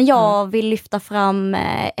tiden. Men jag vill lyfta fram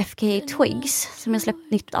FKA Twigs som jag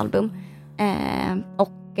släppt nytt album.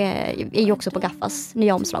 Och är ju också på Gaffas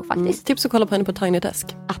nya omslag faktiskt. Tips att kolla på henne på Tiny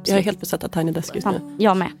Desk. Absolut. Jag är helt besatt av Tiny Desk just nu.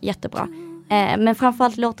 Jag med, jättebra. Men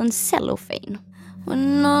framförallt låten Cellophane.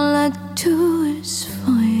 When all I do is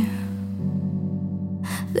fire,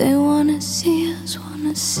 they wanna see us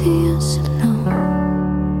alone.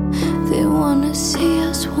 They wanna see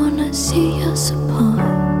us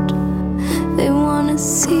apart. They wanna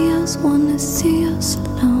see us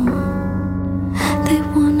alone. They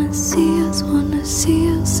wanna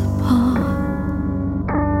see us apart.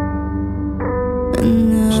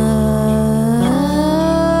 And I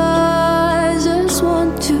just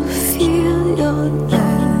want to feel your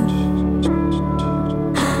love.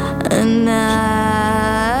 And I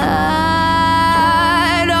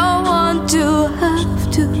don't want to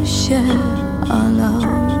have to share our love.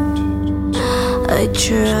 I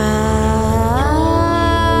try,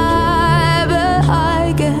 but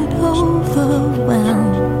I get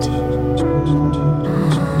overwhelmed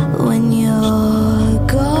when you're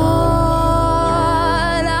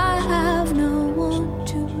gone. I have no one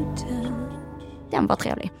to tell. Den var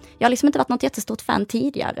trevlig. Jag har liksom inte varit något jättestort fan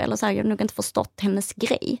tidigare. Eller så här, jag har nog inte förstått hennes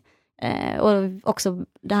grej. Och också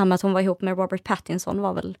det här med att hon var ihop med Robert Pattinson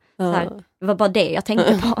var väl så här, det var bara det jag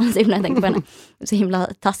tänkte på när jag tänkte på henne. Så himla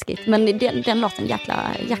taskigt. Men den låten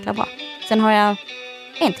jäkla bra. Sen har jag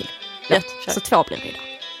en till. Så 2 blir det idag.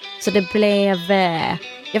 Så det blev...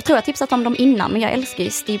 jag tror jag tipsat om dem innan, men jag älskar ju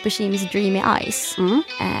Steve Buscemi's Dreamy Eyes.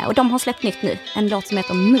 Och de har släppt nytt nu. En låt som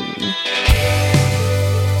heter Moon.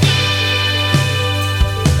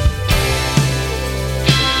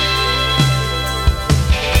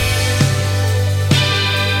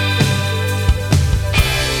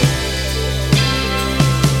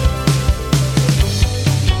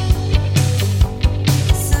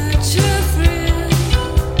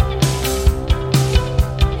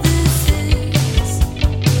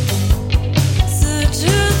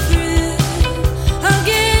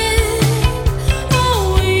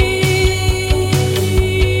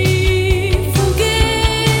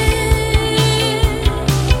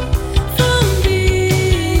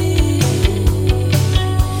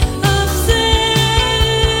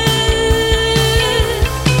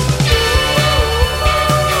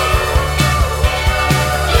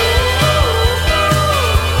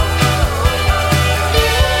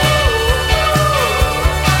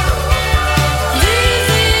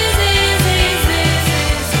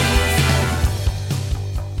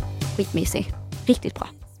 Skitmysig. Riktigt bra.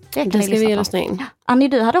 Det ska vi lyssna in. Annie,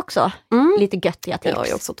 du hade också lite göttiga tips. Jag har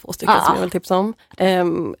ju också 2 stycken som jag vill tipsa om.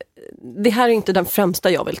 Det här är inte den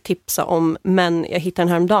främsta jag vill tipsa om, men jag hittade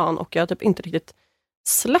den här om dagen och jag har typ inte riktigt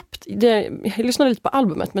släppt. Jag lyssnade lite på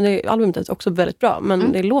albumet, men albumet är också väldigt bra.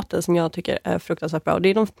 Men det är låten som jag tycker är fruktansvärt bra. Och det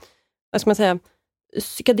är vad ska man säga,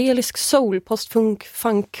 psykedelisk soul,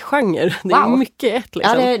 post-funk-genre. Det är mycket ett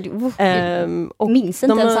liksom. Och minns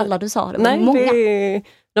inte ens alla du sa. Det var många.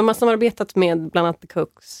 De har samarbetat med bland annat The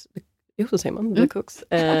Cooks. Så säger man. The Cooks.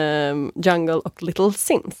 Jungle och Little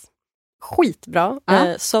Sims. Skitbra.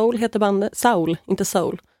 Soul heter bandet. Soul, inte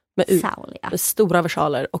Soul. Med U. Soul, med stora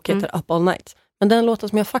versaler och heter Up All Night. Men den låten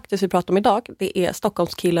som jag faktiskt vill prata om idag, det är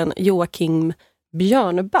Stockholmskillen Joakim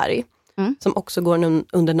Björnberg. Som också går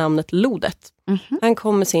under namnet Lodet. Han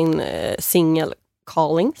kom med sin singel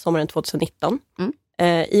Calling, sommaren 2019.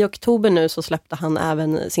 I oktober nu så släppte han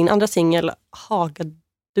även sin andra singel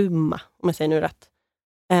Hagadumma, om jag säger nu rätt.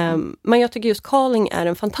 Men jag tycker just Calling är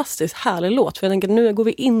en fantastiskt härlig låt. För jag tänker nu går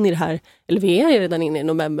vi in i det här, eller vi är redan inne i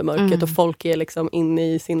novembermörkret och folk är liksom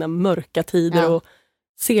inne i sina mörka tider och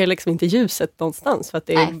ser liksom inte ljuset någonstans. För att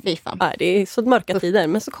det är så mörka tider.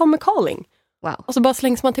 Men så kommer Calling. Wow. Och så bara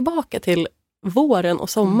slängs man tillbaka till våren och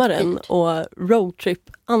sommaren och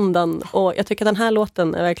roadtrip-andan. Och jag tycker att den här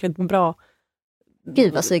låten är verkligen bra.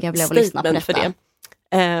 Gud vad sugen jag blev att lyssna på detta. För det.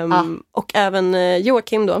 Och även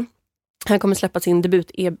Joakim då. Han kommer släppa sin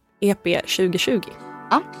debut-EP 2020.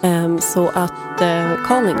 Så att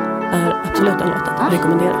Calling är absolut en låt att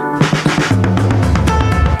rekommendera.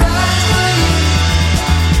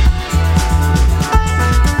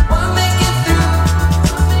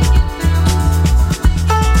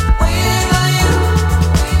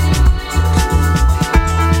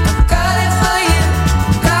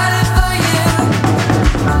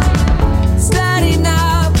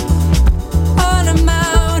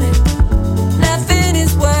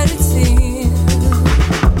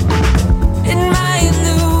 In my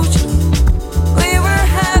illusion, we were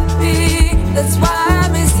happy.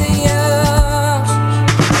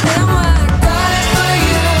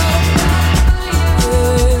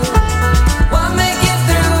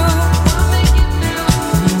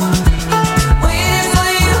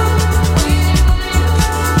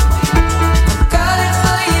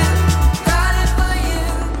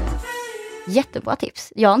 jättebra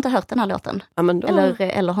tips. Jag har inte hört den här låten. Ja, men då...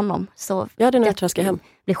 eller honom. Så ja, det är nog traska hem.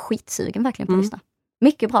 Blir skitsugen verkligen på att lyssna.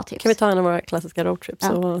 Mycket bra tips. Kan vi ta en av våra klassiska roadtrips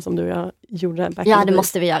som du och jag gjorde back in Ja, the det days?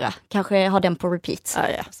 måste vi göra. Kanske ha den på repeat.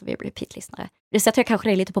 Ja. Så vi är repeat-lyssnare. Det sätter jag kanske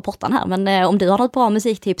det lite på pottan här, men om du har något bra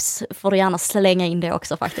musiktips får du gärna slänga in det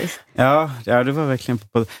också faktiskt. Ja, det var verkligen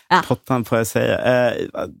på pottan får jag säga.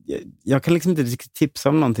 Jag kan liksom inte riktigt tipsa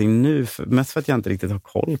om någonting nu, mest för att jag inte riktigt har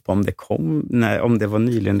koll på om det var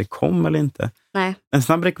nyligen det kom eller inte. Nej. En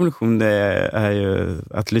snabb rekommendation det är ju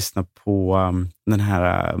att lyssna på den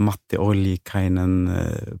här Matti Oljikainen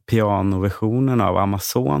pianoversionen av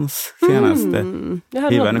Amazons senaste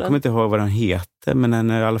skiva. Jag kommer inte ihåg vad den heter, men den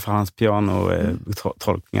är i alla fall hans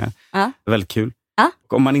pianotolkningar. Väldigt kul.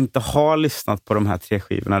 Och om man inte har lyssnat på de här 3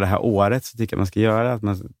 skivorna det här året så tycker jag man ska göra att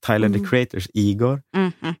Tyler the Creators Igor,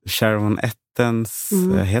 Sharon Ettens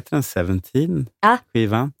heter den 17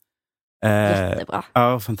 skivan. Jättebra.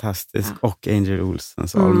 Ja, fantastisk. Och Angel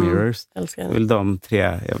Olsens All Mirrors. Älskar det. Vill de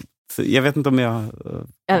 3. Jag vet inte om jag...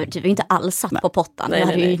 Du är inte alls satt på pottan. Du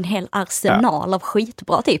hade ju en hel arsenal av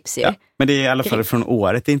skitbra tips ju. Ja. Men det är i alla fall från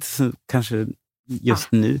året. Det är inte så kanske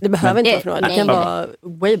just nu. Det behöver inte vara från året. Det kan vara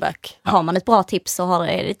way back. Har man ett bra tips så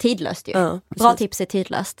är det tidlöst ju. Bra tips är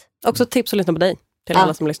tidlöst. Också tips att lyssna på dig. Till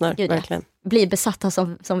alla som lyssnar. Gud, verkligen. Bli besatta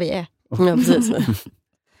som vi är. Ja, precis.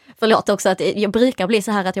 Förlåt också att jag brukar bli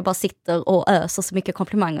så här att jag bara sitter och öser så mycket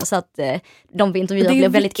komplimanger så att de vi intervjuar blir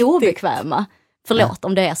väldigt obekväma. Förlåt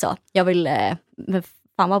om det är så. Jag vill, men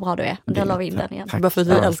fan vad bra du är. Då la vi in den igen. Bara för att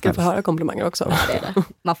vi älskar att få höra komplimanger också. Ja, det är det.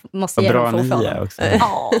 Man måste ge dem för att få också.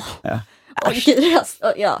 Ja.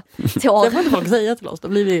 Det får inte folk säga till oss, då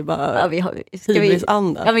blir vi bara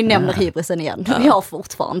hybrisanda. Ja, vi nämner hybrisen igen. Vi har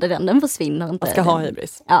fortfarande den försvinner inte. Man ska ha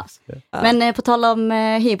hybris. Ja. Men på tal om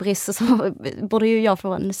hybris så borde ju jag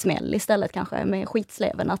få en smäll istället kanske med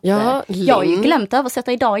skitsleven. Att, jag har ju glömt att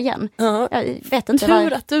översätta idag igen. Ja. Jag vet inte.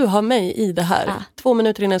 Tur att du har mig i det här. 2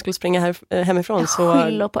 minuter innan jag skulle springa hemifrån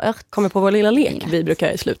så kom jag på vår lilla lek vi brukar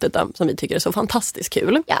göra i slutet som vi tycker är så fantastiskt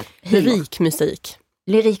kul. Ja, lyrikmusik.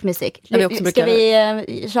 Lyrikmusik. Ska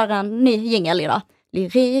vi köra en ny jingle idag?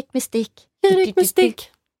 Lyrikmusik.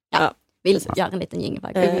 Ja, vi gör en liten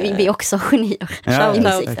jingle. Vi är också genier.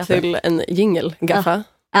 Shoutout till en jingle, Gaffa.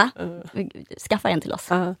 Skaffa en till oss.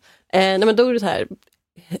 Nej, men då är det så här,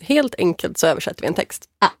 helt enkelt så översätter vi en text.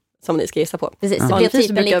 Som ni ska gissa på. Precis, det blir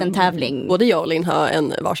typ en liten tävling. Både jag och Linn har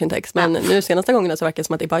en varsin text. Men nu senaste gångerna så verkar det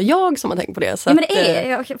som att det är bara jag som har tänkt på det. Så men det är,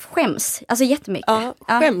 jag skäms. Alltså jättemycket.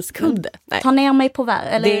 Skämskudde. Nej. Ta ner mig på det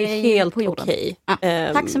är helt okej.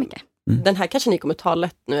 Tack så mycket. Den här kanske ni kommer ta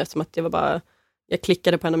lätt nu eftersom att jag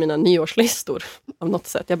klickade på en av mina nyårslistor av något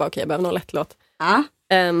sätt. Jag bara jag behöver någon lätt låt.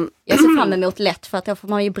 Jag ser fram emot lätt för att då får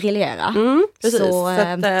man ju briljera. Precis. Så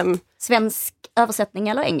svensk översättning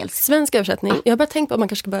eller engelsk? Svensk översättning. Jag har bara tänkt på att man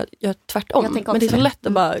kanske ska börja göra tvärtom. Men det är så lätt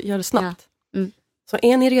att bara göra det snabbt. Så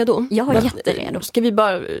är ni redo? Jag är jätteredo. Ska vi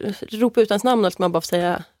bara ropa ut ens namn eller ska man bara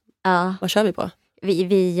säga vad kör vi på?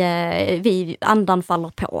 Vi andan faller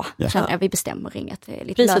på. Känner jag, vi bestämmer inget.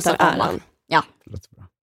 Priset är äran. Ja.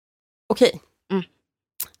 Okej.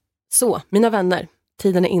 Så, mina vänner,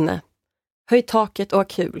 tiden är inne. Höj taket och ha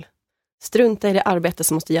kul. Strunta i det arbete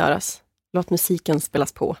som måste göras. Låt musiken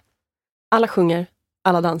spelas på. Alla sjunger,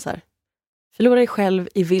 alla dansar. Förlora dig själv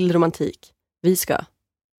i vild romantik. Vi ska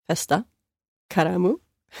festa, karamu,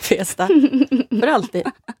 festa, för alltid.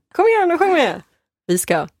 Kom igen och sjung med. Vi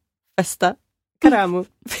ska festa, karamu,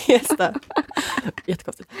 festa.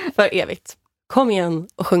 Jättekonstigt. För evigt. Kom igen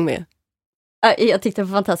och sjung med. Jag tyckte det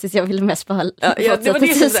var fantastiskt. Jag ville mest bara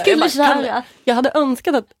jag hade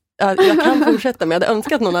önskat att jag kan fortsätta, men jag hade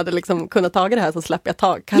önskat att någon hade liksom kunnat ta det här så släpper jag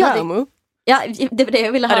ta karamu. Ja, det var det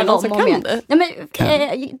jag ville höra om. Är det någon som kan det? Nej,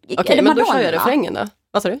 Okej, men då kör jag refrängen då.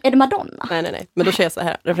 Vad sa du? Är det Madonna? Nej. Men då kör jag så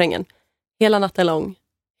här, refrängen. Hela natten lång.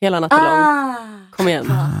 Hela natten lång. Kom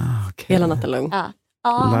igen. Hela natten lång.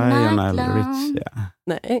 Lionel Richie.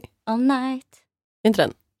 Nej. All night. Är inte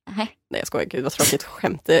den? Nej, jag skojar. Gud, vad tråkigt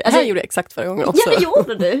skämt. Det här gjorde jag exakt förra gången också. Ja, det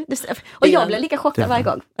gjorde du. Och jag blev lika chockad varje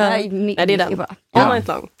gång. Nej, det är den. All night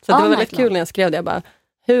long. Så det var väldigt kul när jag skrev det. Jag bara,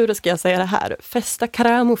 hur ska jag säga det här? Festa,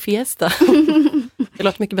 karamu, fiesta. Det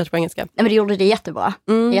låter mycket bättre på engelska. Nej, men det gjorde det jättebara.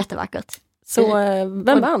 Jättevackert. Så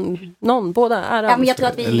vem vann? Någon? Båda? Ja, men jag tror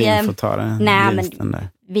att vi... får ta det. Nej, men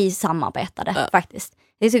vi samarbetade faktiskt.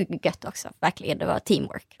 Det är så gött också. Verkligen, det var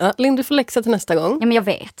teamwork. Ja, Linn, du får läxa till nästa gång. Ja, men jag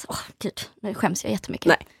vet. Gud, nu skäms jag jättemycket.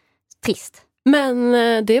 Nej. Trist. Men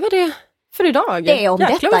det var det för idag. Det är om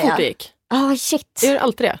jäklar detta, vad fort det gick. Shit. Det gör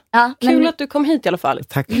alltid det. Ja, Kul att du kom hit i alla fall.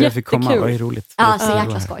 Tack för att jag fick komma, det var ju roligt. Ja, så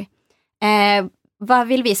jäkla skoj. vad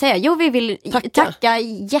vill vi säga? Jo, vi vill tacka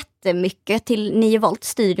jättemycket till 9 Volt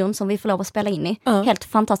studion som vi får lov att spela in i. Helt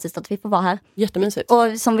fantastiskt att vi får vara här. Jättemysigt.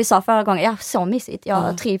 Och som vi sa förra gången, så mysigt.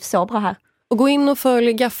 Jag trivs så bra här. Och gå in och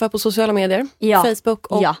följ Gaffa på sociala medier. Facebook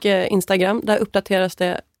och Instagram. Där uppdateras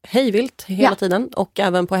det hejvilt hela tiden. Och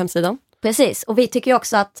även på hemsidan. Precis, och vi tycker ju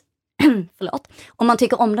också att förlåt. Om man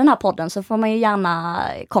tycker om den här podden så får man ju gärna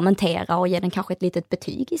kommentera och ge den kanske ett litet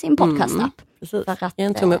betyg i sin podcast-app. Precis, för att,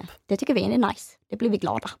 en tumme upp. Det tycker vi är nice. Det blir vi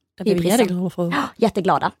glada. Det blir vi jätteglada för.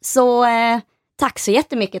 Jätteglada. Så tack så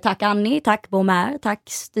jättemycket. Tack Annie, tack Bomär, tack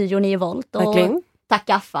Studio 9 Volt och tack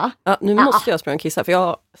Gaffa. Ja, nu måste jag springa och kissa för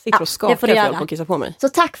jag sitter och skakar för jag får kissa på mig. Så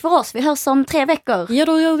tack för oss. Vi hörs om 3 veckor. Ja,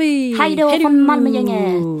 då gör vi. Hej då från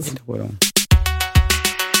Malmögänget. Hej då.